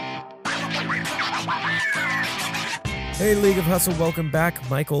 Hey, League of Hustle, welcome back.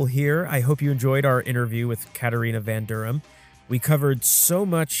 Michael here. I hope you enjoyed our interview with Katarina Vanderham. We covered so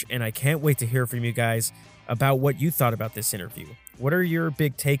much, and I can't wait to hear from you guys about what you thought about this interview. What are your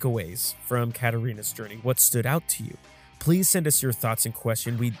big takeaways from Katarina's journey? What stood out to you? Please send us your thoughts and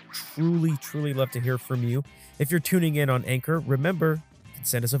questions. We'd truly, truly love to hear from you. If you're tuning in on Anchor, remember, you can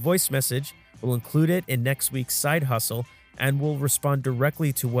send us a voice message. We'll include it in next week's Side Hustle, and we'll respond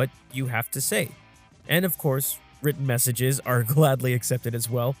directly to what you have to say. And of course, written messages are gladly accepted as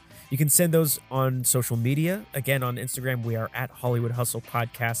well. You can send those on social media. Again, on Instagram, we are at Hollywood Hustle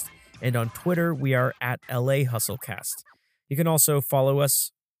Podcast. And on Twitter, we are at LA Hustlecast. You can also follow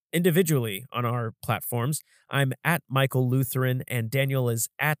us individually on our platforms. I'm at Michael Lutheran, and Daniel is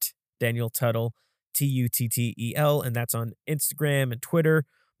at Daniel Tuttle, Tuttel, and that's on Instagram and Twitter.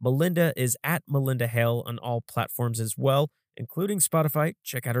 Melinda is at Melinda Hale on all platforms as well, including Spotify.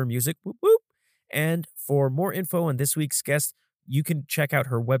 Check out her music. Whoop, whoop. And for more info on this week's guest, you can check out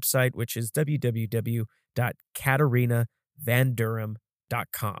her website, which is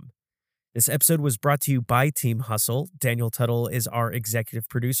www.KatarinaVanderham.com. This episode was brought to you by Team Hustle. Daniel Tuttle is our executive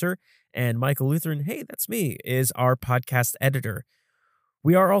producer, and Michael Lutheran, hey, that's me, is our podcast editor.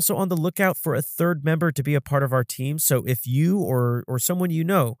 We are also on the lookout for a third member to be a part of our team, so if you or someone you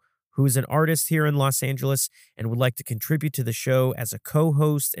know who is an artist here in Los Angeles and would like to contribute to the show as a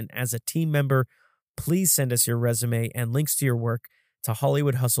co-host and as a team member, please send us your resume and links to your work to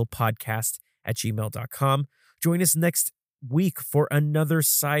HollywoodHustlePodcast@gmail.com. Join us next week for another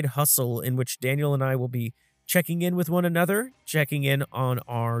side hustle in which Daniel and I will be checking in with one another, checking in on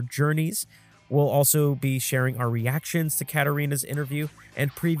our journeys. We'll also be sharing our reactions to Katarina's interview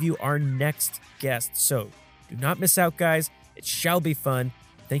and preview our next guest. So do not miss out, guys. It shall be fun.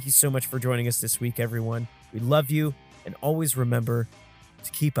 Thank you so much for joining us this week, everyone. We love you, and always remember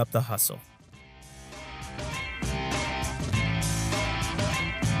to keep up the hustle.